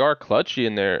are clutchy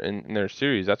in their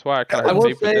series. That's why I kind of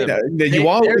will say them. Their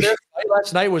fight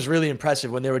last night was really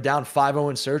impressive when they were down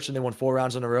 5-0 in search and they won 4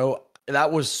 rounds in a row.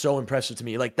 That was so impressive to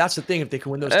me. Like that's the thing. If they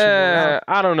can win those 2 more rounds,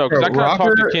 I don't know because I kind of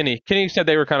talked to Kenny. Kenny said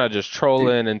they were kind of just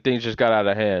trolling and things just got out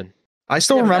of hand. I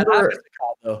still remember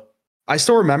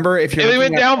if they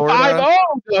went down 5-0.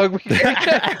 What are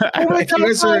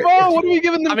we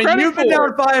giving them credit you've been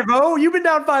down 5-0. You've been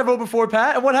down 5-0 before,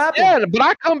 Pat. And what happened? Yeah, but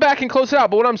I come back and close it out.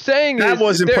 But what I'm saying is, that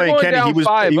wasn't playing Kenny. He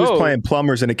was playing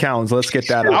plumbers and accountants. Let's get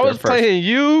that out. I was playing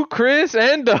you, Chris,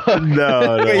 and Doug.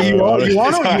 No. You want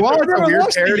a weird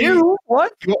parody?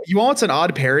 What? You want an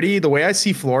odd parody? The way I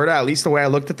see Florida, at least the way I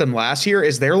looked at them last year,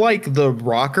 is they're like the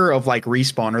ROKKR of like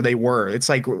Respawn, or they were. It's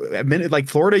like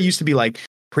Florida used to be like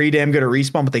pretty damn good at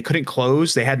Respawn, but they couldn't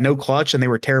close. They had no clutch and they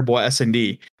were terrible at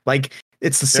S&D. Like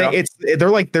it's the same. Yeah.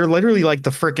 They're literally like the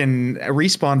freaking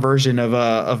Respawn version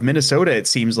of Minnesota. It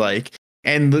seems like,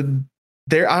 and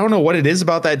I don't know what it is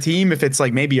about that team. If it's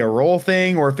like maybe a role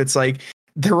thing, or if it's like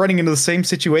they're running into the same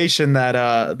situation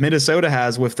that Minnesota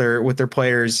has with their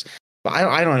players.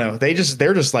 I don't know. They're just an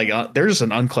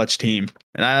unclutched team,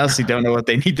 and I honestly don't know what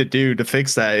they need to do to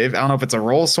fix that. I don't know if it's a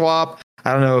role swap.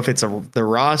 I don't know if it's the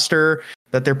roster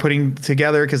that they're putting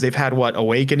together, because they've had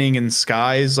Awakening and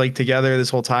Skies like together this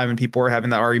whole time, and people were having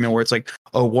that argument where it's like,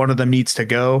 oh, one of them needs to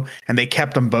go, and they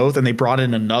kept them both, and they brought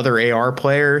in another AR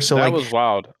player. So that was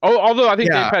wild. Oh, although I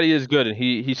think Dave Patty is good, and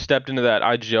he stepped into that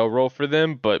IGL role for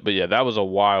them, but yeah, that was a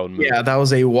wild move. Yeah, that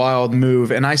was a wild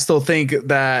move, and I still think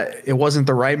that it wasn't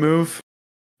the right move.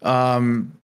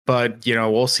 But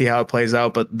we'll see how it plays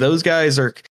out. But those guys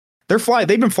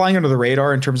they've been flying under the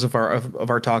radar in terms of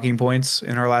our talking points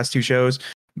in our last 2 shows.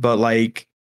 But like,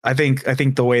 I think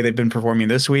the way they've been performing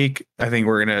this week, I think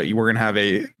we're gonna have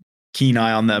a keen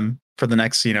eye on them for the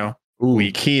next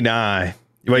week. Keen eye.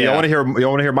 Wait, you want to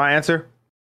hear my answer?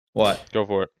 What? Go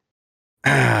for it.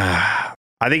 I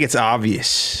think it's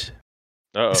obvious.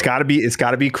 It's got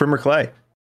to be Crim or Clay.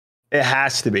 It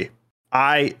has to be.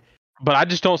 But I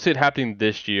just don't see it happening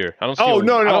this year. I don't see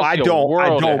I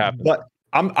don't. Happen. But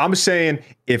I'm saying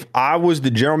if I was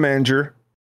the general manager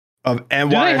of NYSL.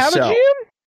 Do they have a GM?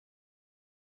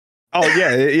 Oh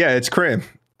yeah, it's Crim.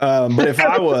 But if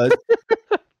I was,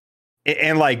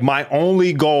 and like my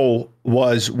only goal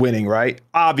was winning, right?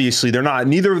 Obviously,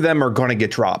 neither of them are going to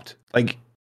get dropped. Like,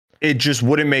 it just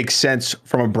wouldn't make sense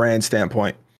from a brand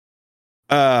standpoint.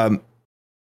 They're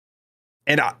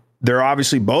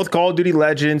obviously both Call of Duty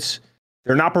legends.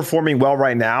 They're not performing well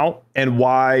right now. And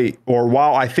while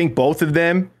I think both of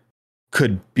them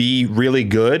could be really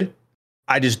good,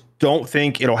 I just don't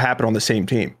think it'll happen on the same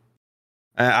team.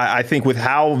 I think with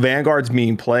how Vanguard's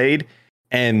being played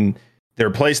and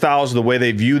their play styles, the way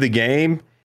they view the game,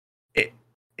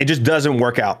 it just doesn't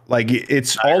work out. Like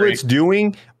it's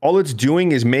doing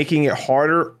is making it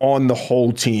harder on the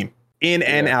whole team in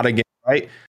and out of game, right?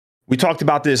 We talked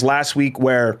about this last week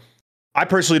where I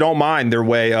personally don't mind their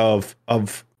way of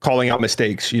calling out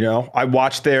mistakes. You know, I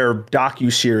watched their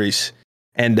docu-series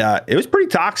and it was pretty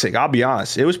toxic. I'll be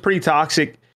honest. It was pretty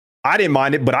toxic. I didn't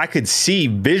mind it, but I could see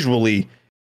visually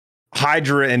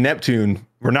Hydra and Neptune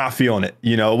were not feeling it.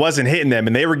 You know, it wasn't hitting them,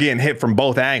 and they were getting hit from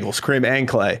both angles, Crim and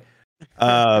Clay.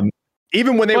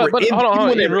 Even when they were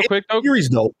in series,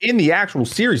 though, in the actual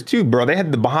series too, bro, they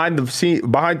had the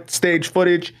behind stage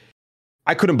footage.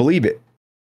 I couldn't believe it.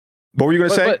 What were you going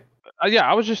to say? Yeah,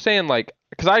 I was just saying, like,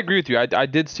 because I agree with you. I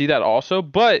did see that also,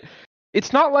 but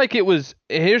it's not like it was.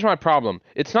 Here's my problem.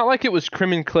 It's not like it was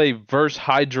Crim and Clay versus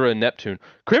Hydra and Neptune.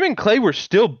 Crim and Clay were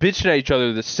still bitching at each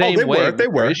other the same way. They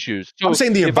were issues. So I'm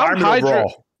saying the environment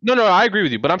overall. No, I agree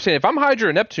with you. But I'm saying if I'm Hydra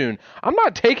and Neptune, I'm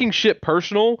not taking shit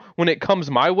personal when it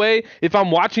comes my way. If I'm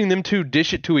watching them two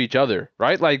dish it to each other,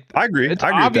 right? Like I agree. It's I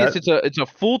agree obvious. with that. It's a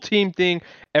full team thing.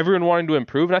 Everyone wanting to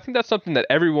improve, and I think that's something that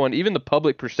everyone, even the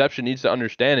public perception, needs to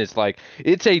understand. Is like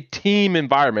it's a team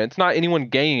environment. It's not anyone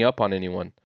ganging up on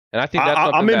anyone. And I think that's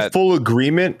I'm in full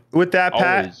agreement with that,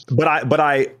 Pat. But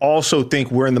I also think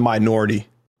we're in the minority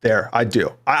there. I do.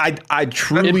 I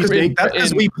truly think that's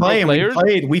because we play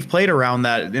and we've played around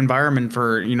that environment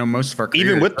for most of our careers.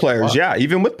 Even with players,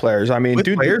 even with players. I mean,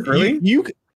 dude, players, really?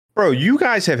 you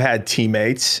guys have had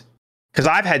teammates. Because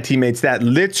I've had teammates that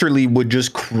literally would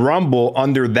just crumble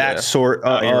under that sort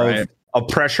of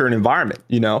pressure and environment.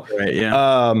 You know. Right.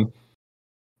 Yeah.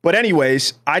 But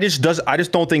anyways, I just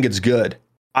don't think it's good.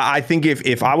 I think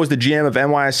if I was the GM of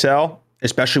NYSL,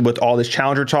 especially with all this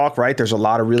challenger talk, right? There's a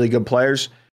lot of really good players.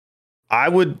 I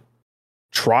would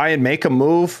try and make a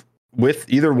move with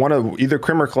either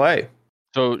Crim or Clay.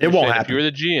 So it won't happen. If you were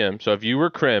the GM, so if you were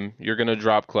Crim, you're going to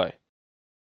drop Clay.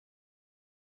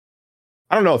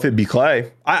 I don't know if it'd be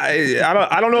Clay.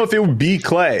 I don't know if it would be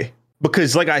Clay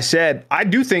because, like I said, I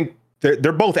do think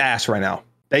they're both ass right now.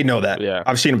 They know that. Yeah.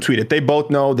 I've seen them tweet it. They both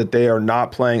know that they are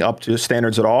not playing up to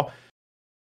standards at all.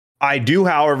 I do,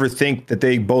 however, think that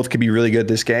they both could be really good at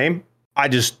this game. I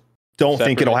just don't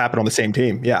think it'll happen on the same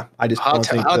team. Yeah, I just don't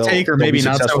think hot take, or maybe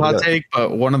not so hot take,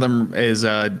 but one of them is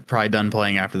probably done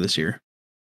playing after this year.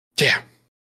 Yeah,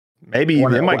 maybe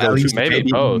they might go.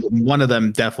 Maybe both. One of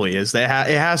them definitely is. They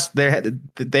have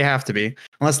to be,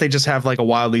 unless they just have like a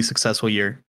wildly successful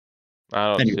year.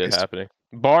 I don't see it happening.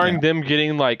 Barring them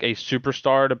getting like a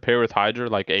superstar to pair with Hydra,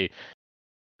 like a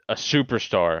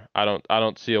superstar. I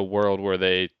don't see a world where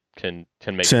they can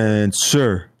make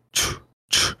Censor.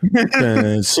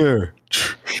 Censor.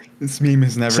 This meme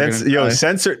is never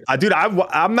Censor. Dude,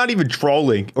 I'm not even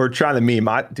trolling or trying to meme.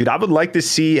 I would like to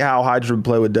see how Hydra would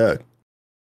play with Doug.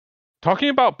 Talking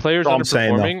about players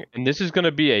underperforming, and this is going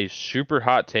to be a super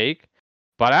hot take,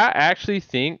 but I actually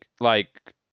think, like,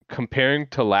 comparing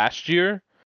to last year,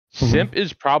 Simp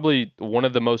is probably one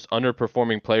of the most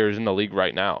underperforming players in the league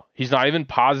right now. He's not even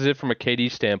positive from a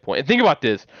KD standpoint. And think about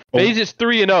this. FaZe is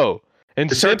 3-0. And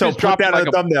Simp is dropping that on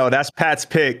the thumbnail. That's Pat's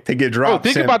pick to get dropped.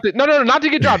 Think about this. No, not to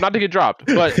get dropped. Not to get dropped.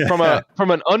 But from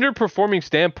an underperforming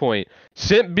standpoint,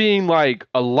 Simp being like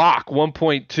a lock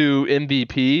 1.2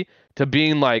 MVP to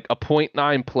being like a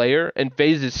 0.9 player, and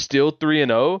FaZe is still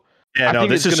 3-0. Yeah, no,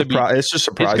 this is it's just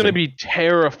surprising. It's going to be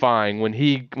terrifying when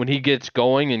he gets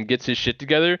going and gets his shit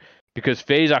together, because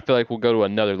FaZe, I feel like, will go to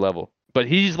another level. But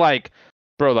he's like,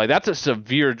 bro, like that's a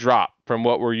severe drop from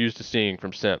what we're used to seeing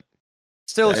from Simp.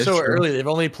 Still so early. They've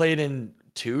only played in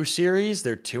 2 series.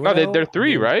 They're 2-0. No, they're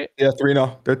 3, right? Yeah,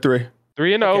 3-0. They're 3.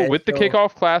 3-0 with the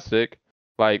kickoff classic.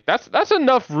 Like that's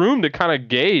enough room to kind of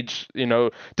gauge,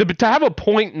 to have a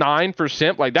 0.9 for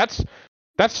Simp. Like that's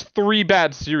 3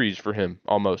 bad series for him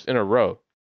almost in a row.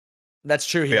 That's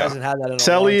true. He hasn't had that in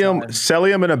a long time.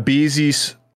 Celium and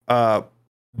Abezi's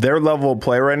their level of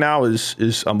play right now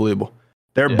is unbelievable.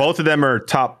 They're both of them are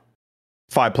top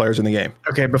 5 players in the game.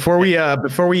 Okay, before we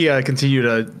continue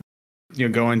to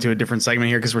go into a different segment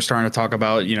here, because we're starting to talk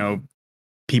about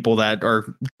people that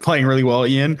are playing really well,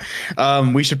 Ian,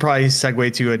 we should probably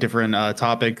segue to a different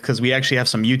topic, because we actually have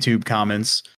some YouTube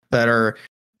comments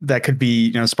that could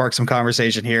be spark some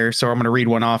conversation here. So I'm going to read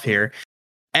one off here.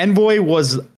 Envoy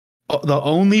was the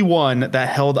only one that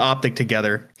held OpTic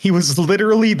together. He was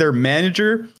literally their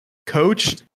manager,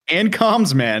 coach, and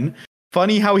comms man.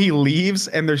 Funny how he leaves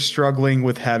and they're struggling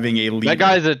with having a leader. That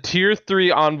guy's a tier 3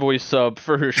 Envoy sub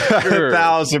for sure.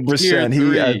 1,000%. He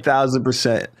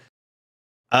 1,000%.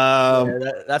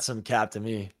 That's some cap to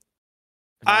me.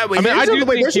 I do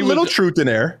think there's a little truth in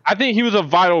there. I think he was a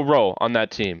vital role on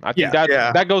that team. I think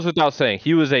that goes without saying.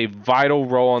 He was a vital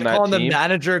role on that team. The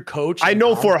manager, coach. I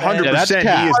know for 100%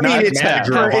 he is not the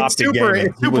manager of OpTic Gaming.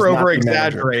 It's super over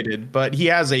exaggerated, but he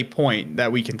has a point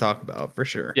that we can talk about for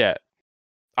sure. Yeah.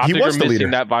 He was the missing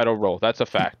leader. That vital role. That's a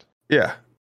fact. Yeah.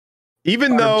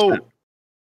 Even 100%. Though,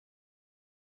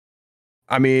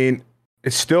 I mean,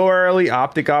 it's still early.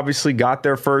 OpTic obviously got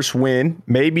their first win.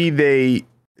 Maybe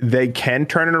they can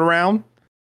turn it around.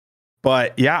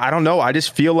 But yeah, I don't know. I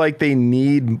just feel like they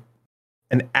need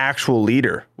an actual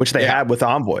leader, which they had with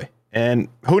Envoy. And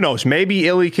who knows? Maybe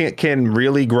Illy can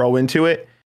really grow into it.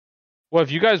 Well,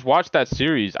 if you guys watched that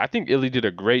series, I think Illy did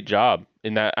a great job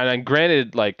in that. And then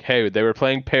granted, hey, they were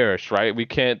playing Parrish, right? We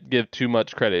can't give too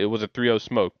much credit. It was a 3-0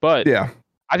 smoke. But yeah,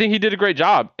 I think he did a great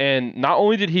job. And not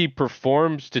only did he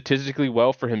perform statistically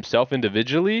well for himself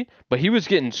individually, but he was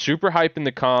getting super hype in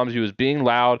the comms. He was being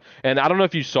loud. And I don't know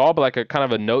if you saw, but a kind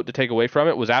of a note to take away from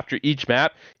it was after each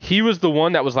map, he was the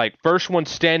one that was first one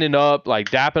standing up,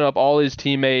 dapping up all his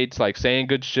teammates, saying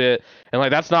good shit. And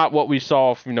that's not what we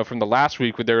saw from the last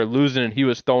week where they were losing and he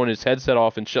was throwing his headset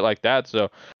off and shit like that. So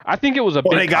I think it was a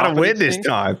big they got to win this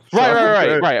time.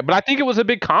 Right. But I think it was a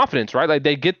big confidence, right?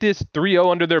 They get this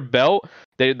 3-0 under their belt.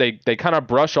 They kind of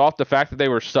brush off the fact that they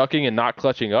were sucking and not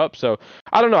clutching up. So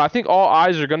I don't know. I think all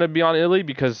eyes are going to be on Illy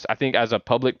because I think as a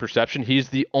public perception, he's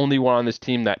the only one on this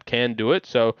team that can do it.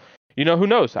 So, who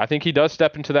knows? I think he does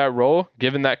step into that role,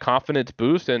 given that confidence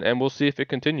boost, and we'll see if it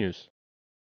continues.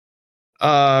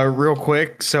 Real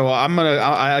quick. So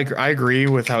I agree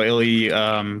with how Illy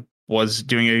was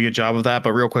doing a good job of that.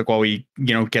 But real quick, while we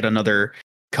get another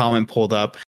comment pulled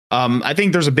up, I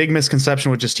think there's a big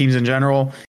misconception with just teams in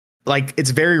general. It's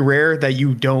very rare that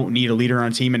you don't need a leader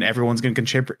on a team and everyone's going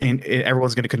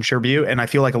to contribute. And I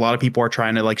feel like a lot of people are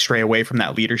trying to stray away from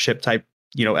that leadership type,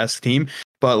 team.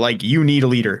 But you need a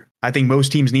leader. I think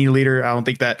most teams need a leader. I don't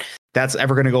think that's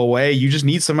ever going to go away. You just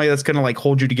need somebody that's going to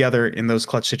hold you together in those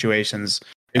clutch situations.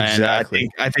 Exactly.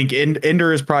 And I think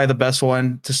Ender is probably the best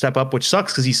one to step up, which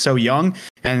sucks because he's so young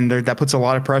and that puts a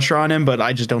lot of pressure on him. But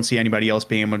I just don't see anybody else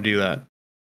being able to do that.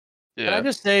 Yeah. Can I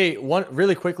just say one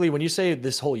really quickly, when you say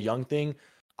this whole young thing,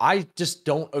 I just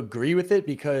don't agree with it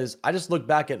because I just look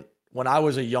back at when I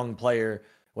was a young player,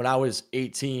 when I was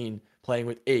 18 playing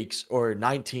with Aches or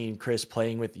 19, Chris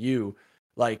playing with you.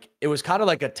 It was kind of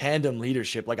like a tandem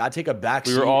leadership. I take a back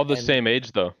seat. We were all the same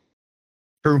age though.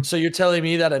 True. So you're telling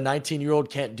me that a 19-year-old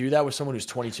can't do that with someone who's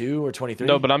 22 or 23?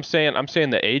 No, but I'm saying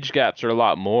the age gaps are a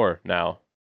lot more now.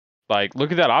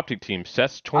 Look at that OpTic team.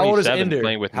 Seth's 27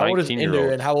 playing with 19-year-olds. How old is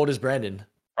Ender and how old is Brandon?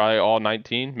 Probably all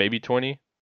 19, maybe 20.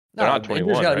 They're not 21.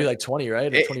 Ender's got to be 20,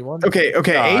 right? Or 21? Okay.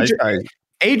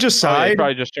 Age aside.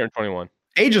 Probably just turned 21.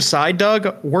 Age aside,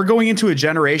 Doug, we're going into a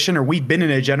generation, or we've been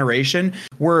in a generation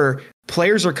where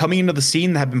players are coming into the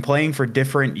scene that have been playing for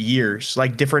different years,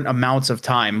 different amounts of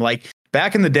time.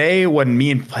 Back in the day when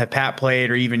me and Pat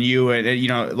played, or even you,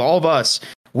 and all of us,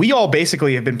 we all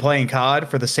basically have been playing COD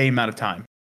for the same amount of time.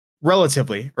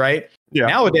 Relatively, right? Yeah.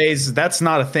 Nowadays, that's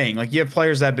not a thing. You have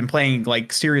players that have been playing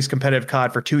serious competitive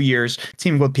COD for 2 years,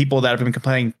 teaming with people that have been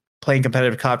playing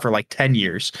competitive COD for 10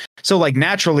 years. So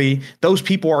naturally, those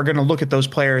people are going to look at those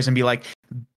players and be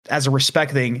as a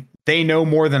respect thing, they know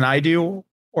more than I do,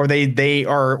 or they're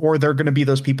going to be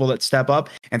those people that step up.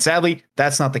 And sadly,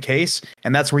 that's not the case.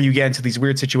 And that's where you get into these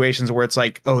weird situations where it's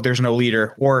oh, there's no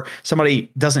leader, or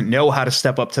somebody doesn't know how to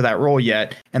step up to that role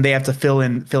yet, and they have to fill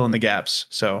in the gaps.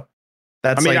 So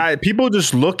that's people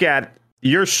just look at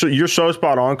you're so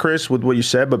spot on, Chris, with what you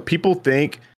said, but people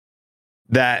think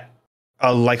that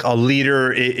a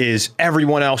leader is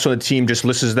everyone else on the team just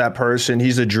listens to that person.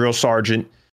 He's a drill sergeant.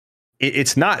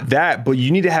 It's not that, but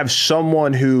you need to have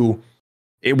someone who,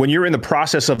 when you're in the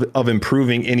process of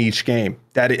improving in each game,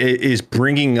 that is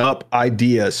bringing up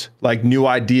ideas, new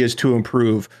ideas to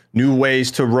improve, new ways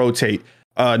to rotate,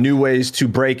 new ways to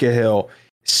break a hill.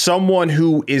 Someone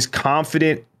who is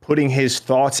confident putting his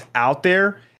thoughts out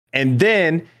there. And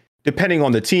then, depending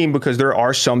on the team, because there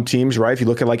are some teams, right? If you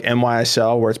look at like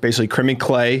NYSL, where it's basically Crim and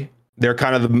Clay, they're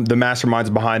kind of the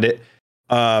masterminds behind it.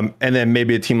 And then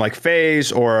maybe a team like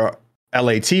FaZe or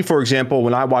LAT, for example,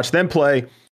 when I watch them play,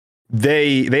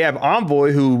 they have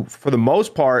Envoy, who, for the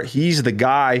most part, he's the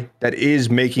guy that is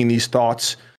making these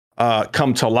thoughts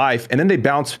come to life. And then they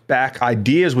bounce back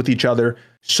ideas with each other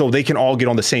so they can all get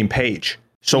on the same page.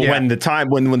 So when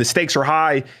the stakes are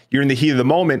high, you're in the heat of the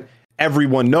moment,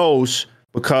 everyone knows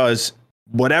because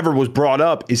whatever was brought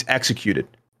up is executed.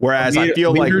 Whereas I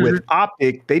feel like with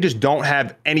OpTic, they just don't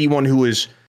have anyone who is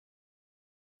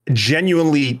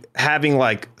genuinely having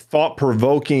like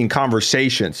thought-provoking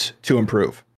conversations to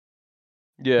improve.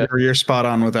 Yeah, you're spot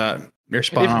on with that. You're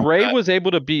spot on. If Ray was able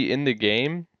to be in the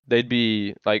game, they'd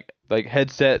be like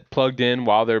headset plugged in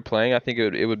while they're playing. I think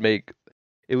it would make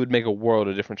a world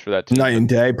of difference for that team. Night and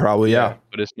day, probably, yeah.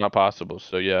 But it's not possible.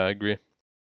 So yeah, I agree.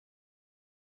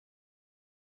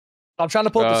 I'm trying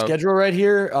to pull up the schedule right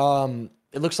here.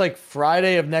 It looks like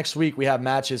Friday of next week we have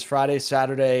matches. Friday,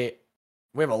 Saturday,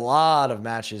 we have a lot of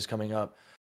matches coming up.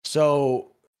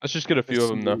 So let's just get a few of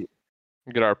them though.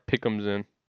 Get our pick'ems in.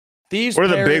 Thieves. What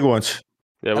are the big ones?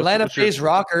 Yeah, Atlanta FaZe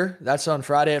ROKKR. That's on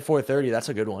Friday at 4:30. That's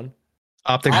a good one.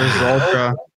 OpTic versus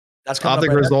Ultra. That's coming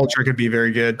OpTic versus Ultra could be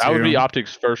very good too. That would be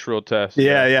OpTic's first real test.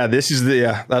 Yeah. This is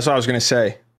that's what I was gonna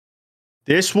say.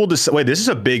 This will wait. This is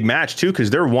a big match too because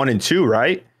they're 1-2,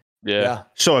 right? Yeah.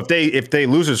 So if they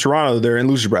lose to Toronto, they're in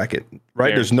loser bracket,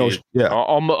 right? Guaranteed. There's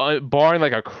no barring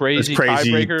like a crazy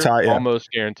tiebreaker,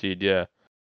 almost guaranteed. Yeah.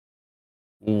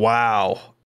 Wow,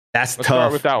 that's Let's tough.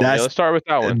 Start with that one. Let's start with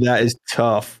that one. That is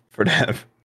tough for them.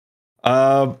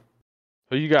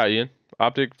 Who you got, Ian?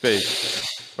 OpTic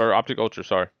FaZe or OpTic Ultra?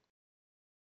 Sorry.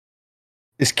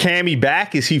 Is Cammy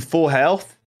back? Is he full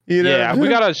health? You know? Yeah, we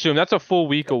gotta assume that's a full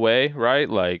week away, right?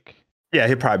 Like. Yeah,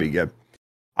 he'll probably be good.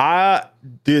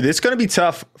 Dude, it's going to be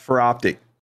tough for OpTic.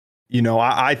 You know,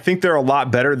 I think they're a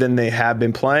lot better than they have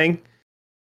been playing,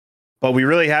 but we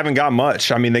really haven't got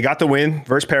much. I mean, they got the win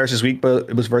versus Paris this week, but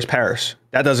it was versus Paris.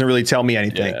 That doesn't really tell me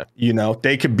anything. Yeah. You know,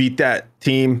 they could beat that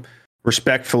team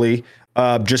respectfully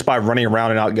just by running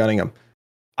around and outgunning them.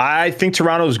 I think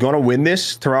Toronto is going to win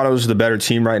this. Toronto is the better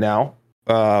team right now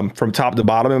from top to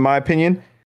bottom, in my opinion.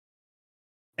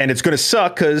 And it's going to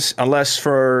suck because unless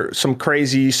for some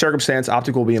crazy circumstance,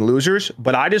 OpTic will be in losers.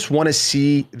 But I just want to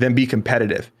see them be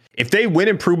competitive. If they win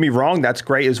and prove me wrong, that's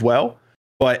great as well.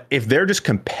 But if they're just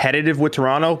competitive with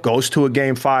Toronto, goes to a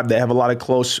game 5, they have a lot of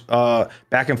close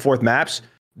back and forth maps,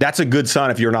 that's a good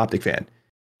sign if you're an OpTic fan.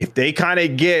 If they kind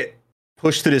of get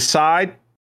pushed to the side,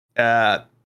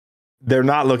 they're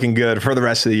not looking good for the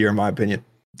rest of the year, in my opinion.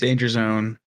 Danger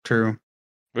zone. True.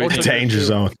 Danger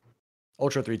zone.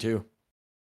 Ultra 3-2.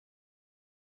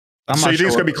 So you think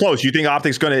it's going to be close? You think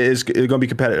OpTic's is going to be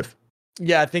competitive?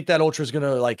 Yeah, I think that Ultra is going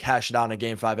to like hash it out in a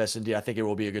game 5 S&D. I think it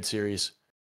will be a good series.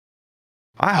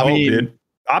 I hope, dude.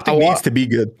 OpTic needs to be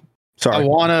good. Sorry.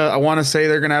 I wanna say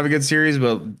they're going to have a good series,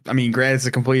 but I mean, granted, it's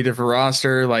a completely different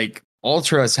roster. Like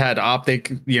Ultra's had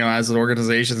OpTic, you know, as an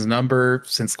organization's number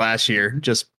since last year.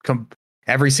 Just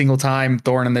every single time,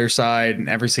 thorn on their side, and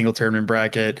every single tournament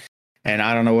bracket. And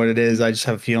I don't know what it is. I just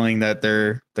have a feeling that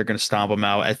they're going to stomp them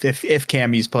out. If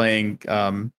Cammy's playing,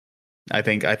 I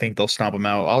think they'll stomp them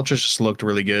out. Ultra just looked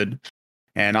really good,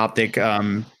 and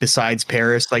OpTic, besides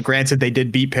Paris, like granted they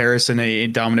did beat Paris in a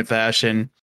dominant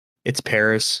fashion. It's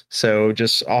Paris, so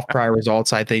just off prior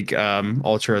results, I think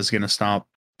Ultra is going to stomp.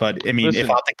 But I mean, if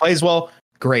OpTic plays well,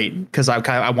 great, because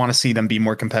I want to see them be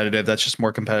more competitive. That's just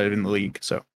more competitive in the league.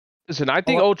 So. Listen, I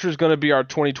think Ultra is going to be our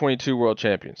 2022 world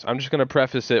champions. I'm just going to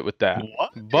preface it with that.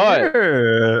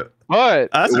 What? But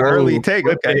that's an early take.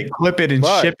 Okay, clip it and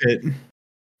ship it.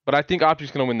 But I think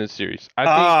OpTic's going to win this series.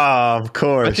 Of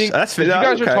course. I think you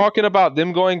guys are talking about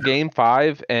them going game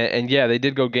 5, and yeah, they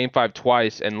did go game 5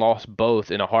 twice and lost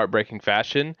both in a heartbreaking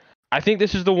fashion. I think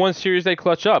this is the one series they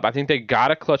clutch up. I think they got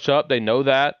to clutch up. They know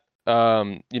that.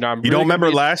 You don't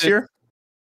remember last year?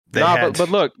 But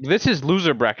look, this is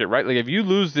loser bracket, right? Like if you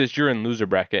lose this, you're in loser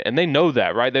bracket, and they know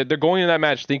that, right? They're going into that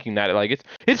match thinking that like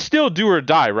it's still do or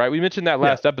die, right? We mentioned that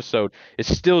last episode. It's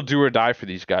still do or die for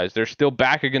these guys. They're still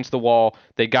back against the wall.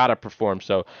 They gotta perform.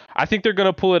 So I think they're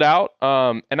gonna pull it out.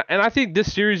 And I think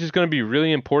this series is gonna be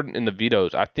really important in the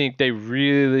vetoes. I think they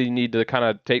really need to kind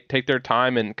of take their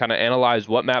time and kind of analyze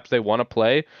what maps they want to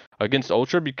play against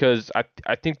Ultra, because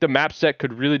I think the map set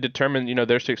could really determine, you know,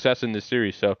 their success in this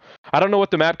series. So I don't know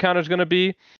what the map counter is going to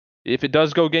be. If it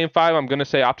does go game 5, I'm going to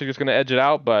say OpTic is going to edge it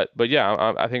out, but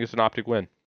yeah, I think it's an OpTic win.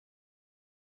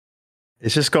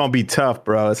 It's just gonna be tough,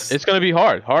 bro. It's gonna be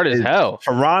hard as hell.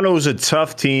 Toronto's a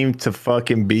tough team to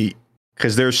fucking beat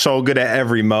because they're so good at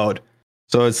every mode.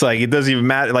 So it's like it doesn't even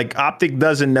matter. Like OpTic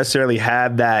doesn't necessarily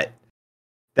have that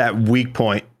weak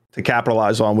point to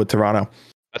capitalize on with Toronto.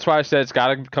 That's why I said it's got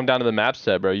to come down to the map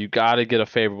set, bro. You got to get a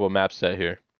favorable map set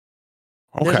here.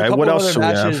 Okay, what else do we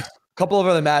have? Couple of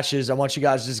other matches. I want you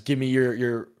guys to just give me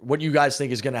your what you guys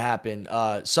think is going to happen.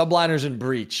 Subliners and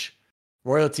Breach.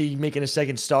 Royalty making a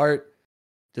second start.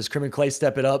 Does Crim and Clay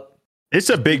step it up? It's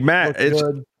a big match.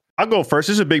 I'll go first.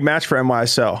 This is a big match for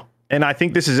NYSL. And I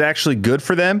think this is actually good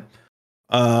for them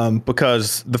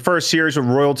because the first series with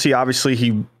Royalty, obviously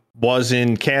he was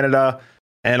in Canada.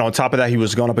 And on top of that, he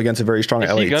was going up against a very strong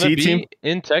LAT team.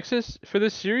 In Texas for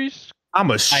this series? I'm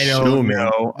assuming.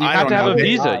 You have to have a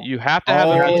visa. You have to have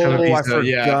a visa. I forgot.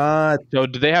 Yeah. So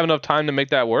do they have enough time to make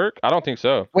that work? I don't think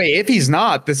so. Wait, if he's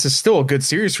not, this is still a good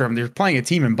series for him. They're playing a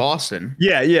team in Boston.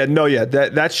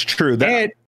 That's true.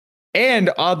 And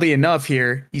oddly enough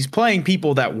here, he's playing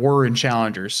people that were in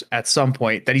Challengers at some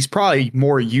point that he's probably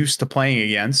more used to playing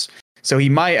against. So he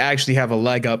might actually have a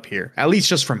leg up here, at least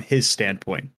just from his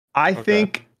standpoint. I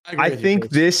think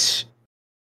this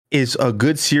is a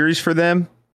good series for them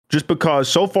just because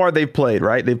so far they've played,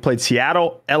 right? They've played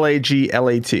Seattle, LAG,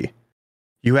 LAT.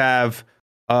 You have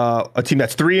a team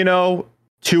that's 3-0,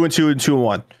 2-2, and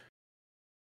 2-1.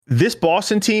 This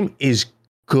Boston team is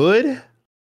good.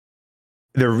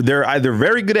 They're either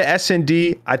very good at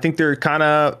S&D. I think they're kind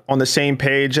of on the same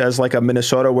page as like a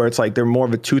Minnesota where it's like they're more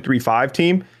of a 2-3-5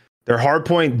 team. Their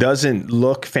hardpoint doesn't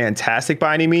look fantastic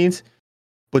by any means.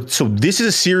 But so this is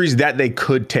a series that they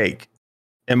could take,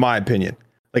 in my opinion.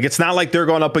 Like it's not like they're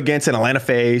going up against an Atlanta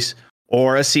FaZe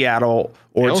or a Seattle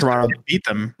or Toronto. Beat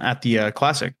them at the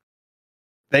Classic.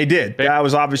 They did. That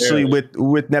was obviously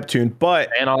with Neptune, but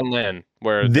and on LAN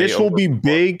where this will be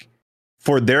big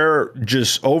for their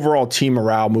just overall team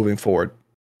morale moving forward.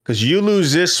 Because you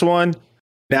lose this one,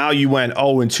 now you went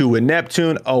 0-2 with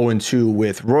Neptune, 0-2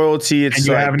 with Royalty. And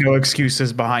you have no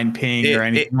excuses behind ping or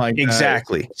anything like that.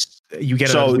 Exactly. You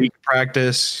get a week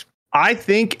practice. I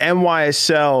think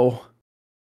NYSL.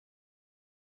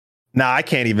 Nah, I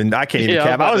can't even cap.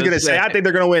 I was gonna say I think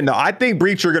they're gonna win. No, I think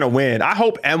Breach are gonna win. I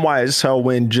hope NYSL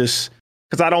win just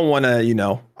because I don't want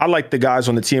to. I like the guys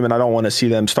on the team and I don't want to see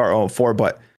them start 0-4,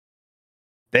 but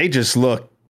they just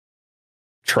look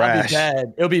trash.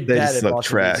 It'll be bad. They just look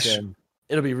trash.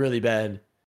 It'll be really bad.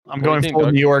 I'm going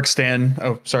full New York Stan.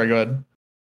 Oh, sorry. Go ahead.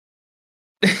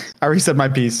 I already said my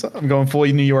piece. I'm going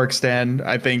fully New York stand.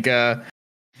 I think I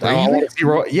want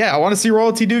to see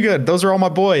Royalty do good. Those are all my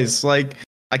boys. Like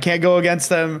I can't go against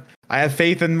them. I have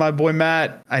faith in my boy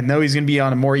Matt. I know he's going to be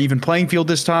on a more even playing field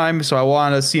this time, so I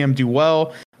want to see him do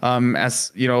well.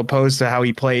 As opposed to how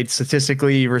he played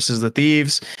statistically versus the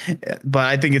Thieves. But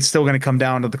I think it's still going to come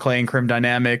down to the Clay and Crim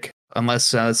dynamic, unless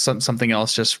something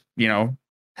else just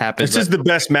happens. This is the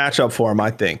best matchup for him, I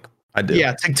think. I do.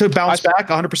 Yeah, to bounce back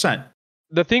 100%.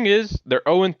 The thing is, they're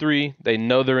 0-3. They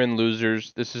know they're in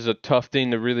losers. This is a tough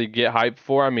thing to really get hyped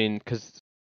for. I mean, because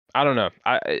I don't know.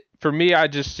 For me, I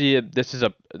just see it. This is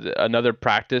another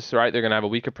practice, right? They're gonna have a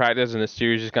week of practice, and the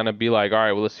series is gonna be like, all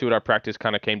right, well, let's see what our practice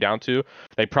kind of came down to.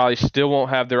 They probably still won't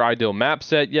have their ideal map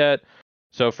set yet.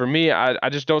 So for me, I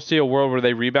just don't see a world where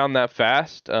they rebound that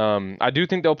fast. I do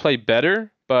think they'll play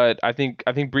better, but I think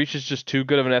Breach is just too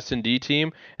good of an S&D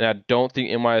team, and I don't think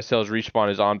NYSL's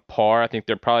respawn is on par. I think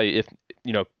they're probably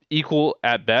equal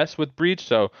at best with Breach.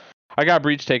 So I got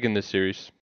Breach taking this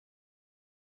series.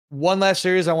 One last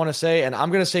series I want to say, and I'm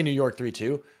going to say New York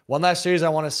 3-2. One last series I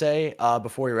want to say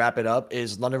before we wrap it up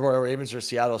is London Royal Ravens or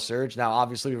Seattle Surge. Now,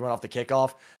 obviously, we went off the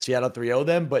kickoff. Seattle 3-0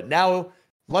 them, but now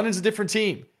London's a different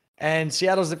team, and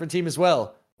Seattle's a different team as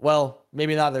well. Well,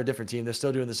 maybe not they're a different team. They're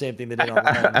still doing the same thing they did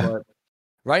online. But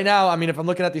right now, I mean, if I'm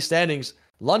looking at these standings,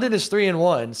 London is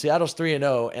 3-1, Seattle's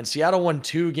 3-0, and Seattle won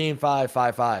 2 Game 5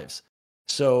 5-5s.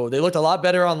 So they looked a lot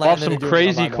better online. Off some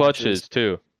crazy clutches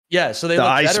too. Yeah, so they look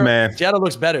better. Man. Seattle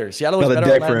looks better. Seattle looks better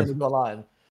online than they do online.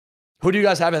 Who do you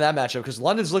guys have in that matchup? Because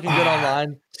London's looking good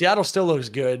online. Seattle still looks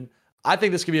good. I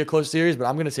think this could be a close series, but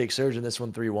I'm going to take Surge in this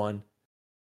one 3-1.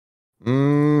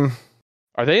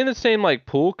 Are they in the same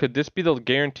pool? Could this be the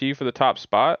guarantee for the top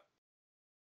spot?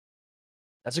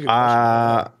 That's a good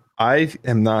question. I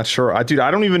am not sure. Dude,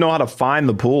 I don't even know how to find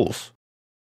the pools.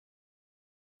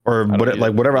 Or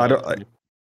whatever.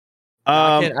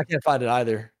 I can't find it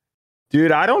either.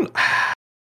 Dude, I don't.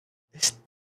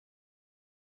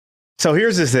 So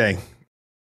here's the thing.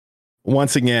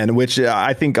 Once again, which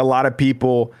I think a lot of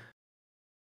people,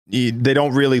 they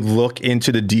don't really look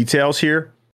into the details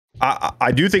here.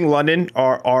 I do think London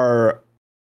are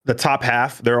the top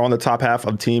half. They're on the top half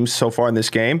of teams so far in this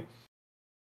game.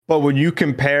 But when you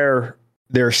compare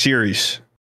their series,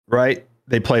 right?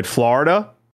 They played Florida,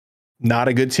 not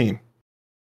a good team.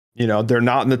 You know, they're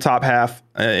not in the top half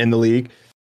in the league.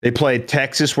 They played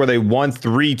Texas, where they won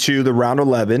 3-2 the round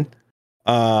 11.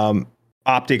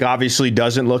 OpTic obviously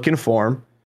doesn't look in form.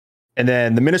 And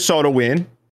then the Minnesota win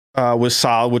was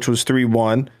solid, which was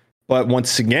 3-1. But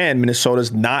once again,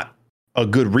 Minnesota's not a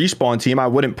good respawn team. I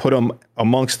wouldn't put them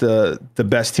amongst the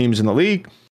best teams in the league.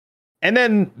 And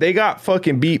then they got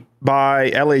fucking beat by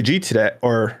LAG today,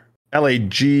 or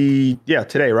LAG,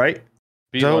 today, right?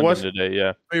 Beat London today,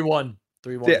 yeah. 3-1.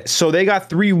 3-1. Yeah, so they got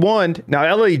 3-1.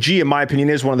 Now, LAG, in my opinion,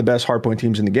 is one of the best hardpoint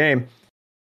teams in the game.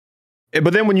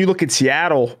 But then when you look at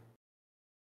Seattle,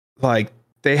 like,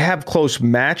 they have close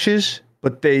matches,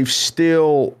 but they've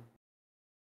still...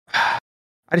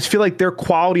 I just feel like their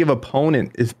quality of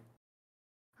opponent is...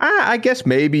 I guess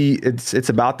maybe it's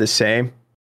about the same.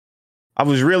 I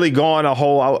was really going a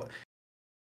whole...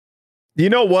 You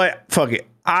know what? Fuck it.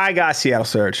 I got Seattle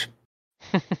Surge.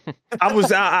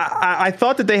 I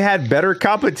thought that they had better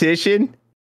competition,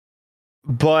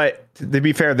 but to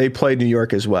be fair, they played New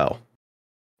York as well.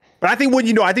 But I think when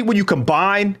you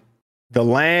combine the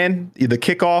LAN, the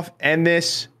kickoff, and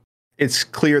this, it's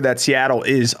clear that Seattle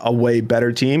is a way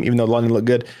better team, even though London looked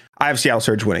good. I have Seattle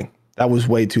Surge winning. That was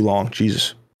way too long.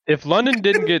 Jesus. If London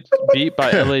didn't get beat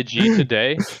by LAG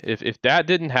today, if that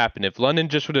didn't happen, if London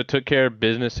just would have took care of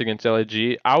business against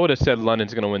LAG, I would have said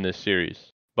London's going to win this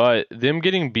series. But them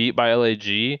getting beat by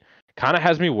LAG kind of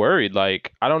has me worried.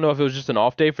 Like, I don't know if it was just an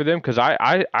off day for them, because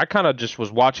I kind of just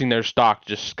was watching their stock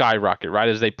just skyrocket right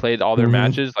as they played all their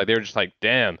matches. Like, they were just like,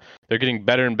 damn, they're getting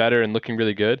better and better and looking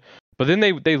really good. But then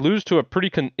they lose to a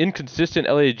pretty inconsistent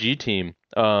LAG team.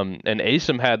 And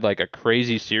ASIM had like a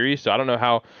crazy series, so I don't know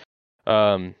how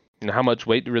how much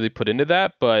weight to really put into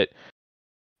that, but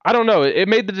I don't know. It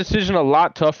made the decision a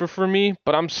lot tougher for me,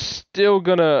 but I'm still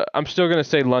gonna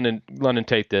say London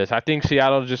take this. I think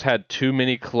Seattle just had too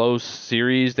many close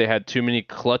series. They had too many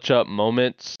clutch up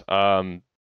moments. I'm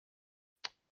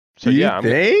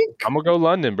gonna go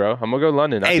London, bro. I'm gonna go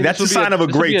London. Hey, that's a sign of a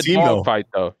great team, though. Fight,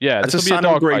 though. Yeah, that's a sign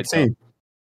of a great team.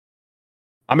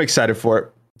 I'm excited for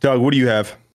it. Doug, what do you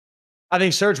have? I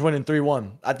think Surge winning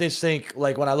 3-1. I just think,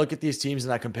 like, when I look at these teams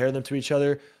and I compare them to each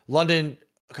other, London,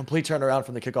 a complete turnaround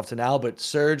from the kickoff to now, but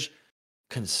Surge,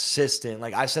 consistent.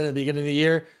 Like I said at the beginning of the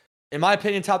year, in my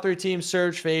opinion, top 3 teams,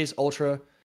 Surge, FaZe, Ultra.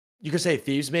 You could say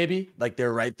Thieves maybe. Like,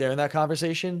 they're right there in that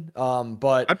conversation.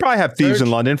 But I'd probably have Thieves Surge,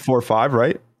 in London, 4 or 5,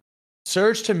 right?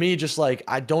 Surge, to me, just like,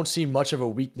 I don't see much of a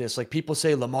weakness. Like, people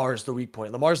say Lamar's the weak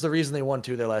point. Lamar's the reason they won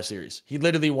their last series. He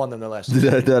literally won them their last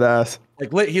series. Dead ass.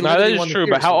 Like, that is true,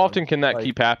 but how often can that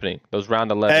keep happening? Those round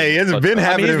 11. Hey, it's been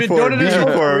happening he's been for doing it his whole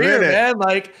a career, minute. man.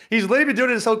 Like, he's literally been doing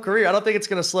it his whole career. I don't think it's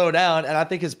going to slow down, and I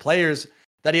think his players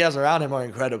that he has around him are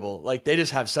incredible. Like, they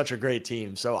just have such a great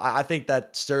team. So I think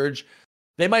that Surge,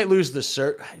 they might lose the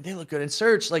Surge. They look good in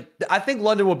Surge. Like, I think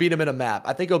London will beat him in a map.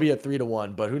 I think it'll be a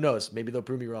 3-1, but who knows? Maybe they'll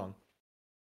prove me wrong.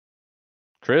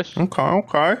 Chris? Okay.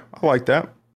 I like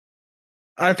that.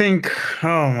 I think,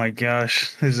 oh my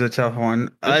gosh, this is a tough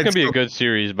one. This is going to be a good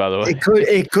series, by the way.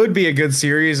 It could be a good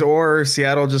series, or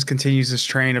Seattle just continues this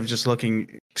train of just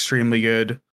looking extremely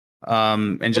good.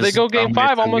 And just they go game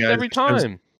 5 almost every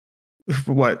time.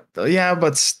 What? Yeah,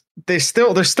 but they're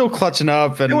still clutching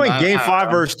up. And they went game 5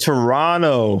 versus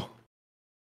Toronto.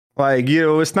 Like,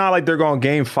 it's not like they're going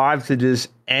game 5 to just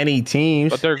any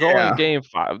teams. But they're going game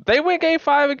 5. They went game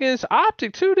 5 against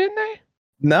OpTic too, didn't they?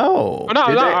 No. No,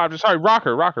 I'm sorry,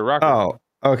 ROKKR. Oh,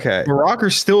 okay. But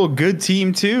ROKKR's still a good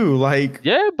team too. Like,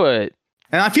 yeah, but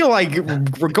and I feel like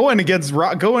we're going against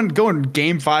going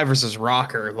game 5 versus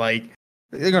ROKKR. Like,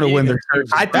 they're gonna win their.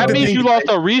 That means you lost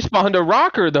a respawn to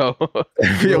ROKKR though.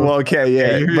 Yeah, well, okay,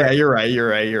 yeah. You're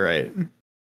right.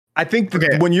 I think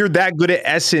when you're that good at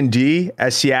S&D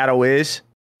as Seattle is,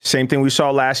 same thing we saw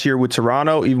last year with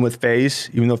Toronto, even with FaZe,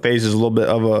 even though FaZe is a little bit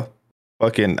of a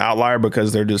fucking outlier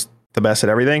because they're just the best at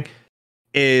everything,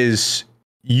 is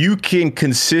you can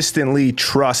consistently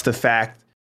trust the fact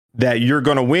that you're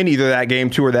going to win either that game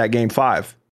 2 or that game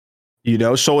 5.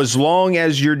 So as long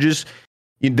as you're just,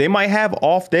 they might have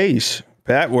off days,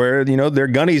 Pat, where, their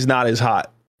gunny's not as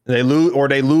hot. They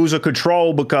lose a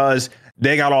control because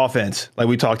they got offense, like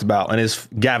we talked about, and it's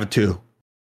Gava 2.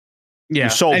 Yeah.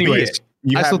 So anyways,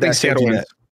 I still think Seattle wins.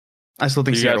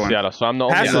 Seattle. So I'm the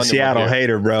only That's a Seattle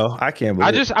hater, bro. I can't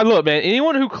believe I look, man,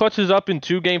 anyone who clutches up in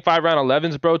 2 game 5 round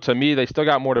 11s, bro, to me, they still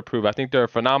got more to prove. I think they're a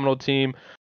phenomenal team,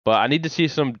 but I need to see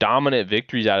some dominant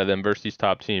victories out of them versus these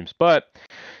top teams. But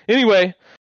anyway,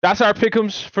 that's our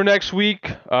pick'ems for next week.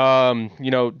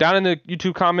 You know, down in the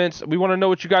YouTube comments, we want to know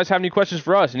what you guys have any questions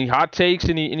for us, any hot takes,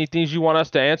 any things you want us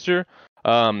to answer.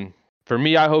 For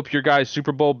me, I hope your guys'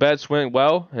 Super Bowl bets went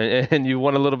well and you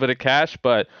won a little bit of cash.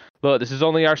 But look, this is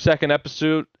only our second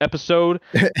episode,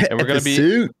 and we're gonna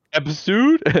be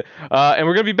and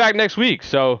we're gonna be back next week.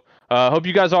 So hope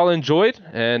you guys all enjoyed,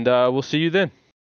 and we'll see you then.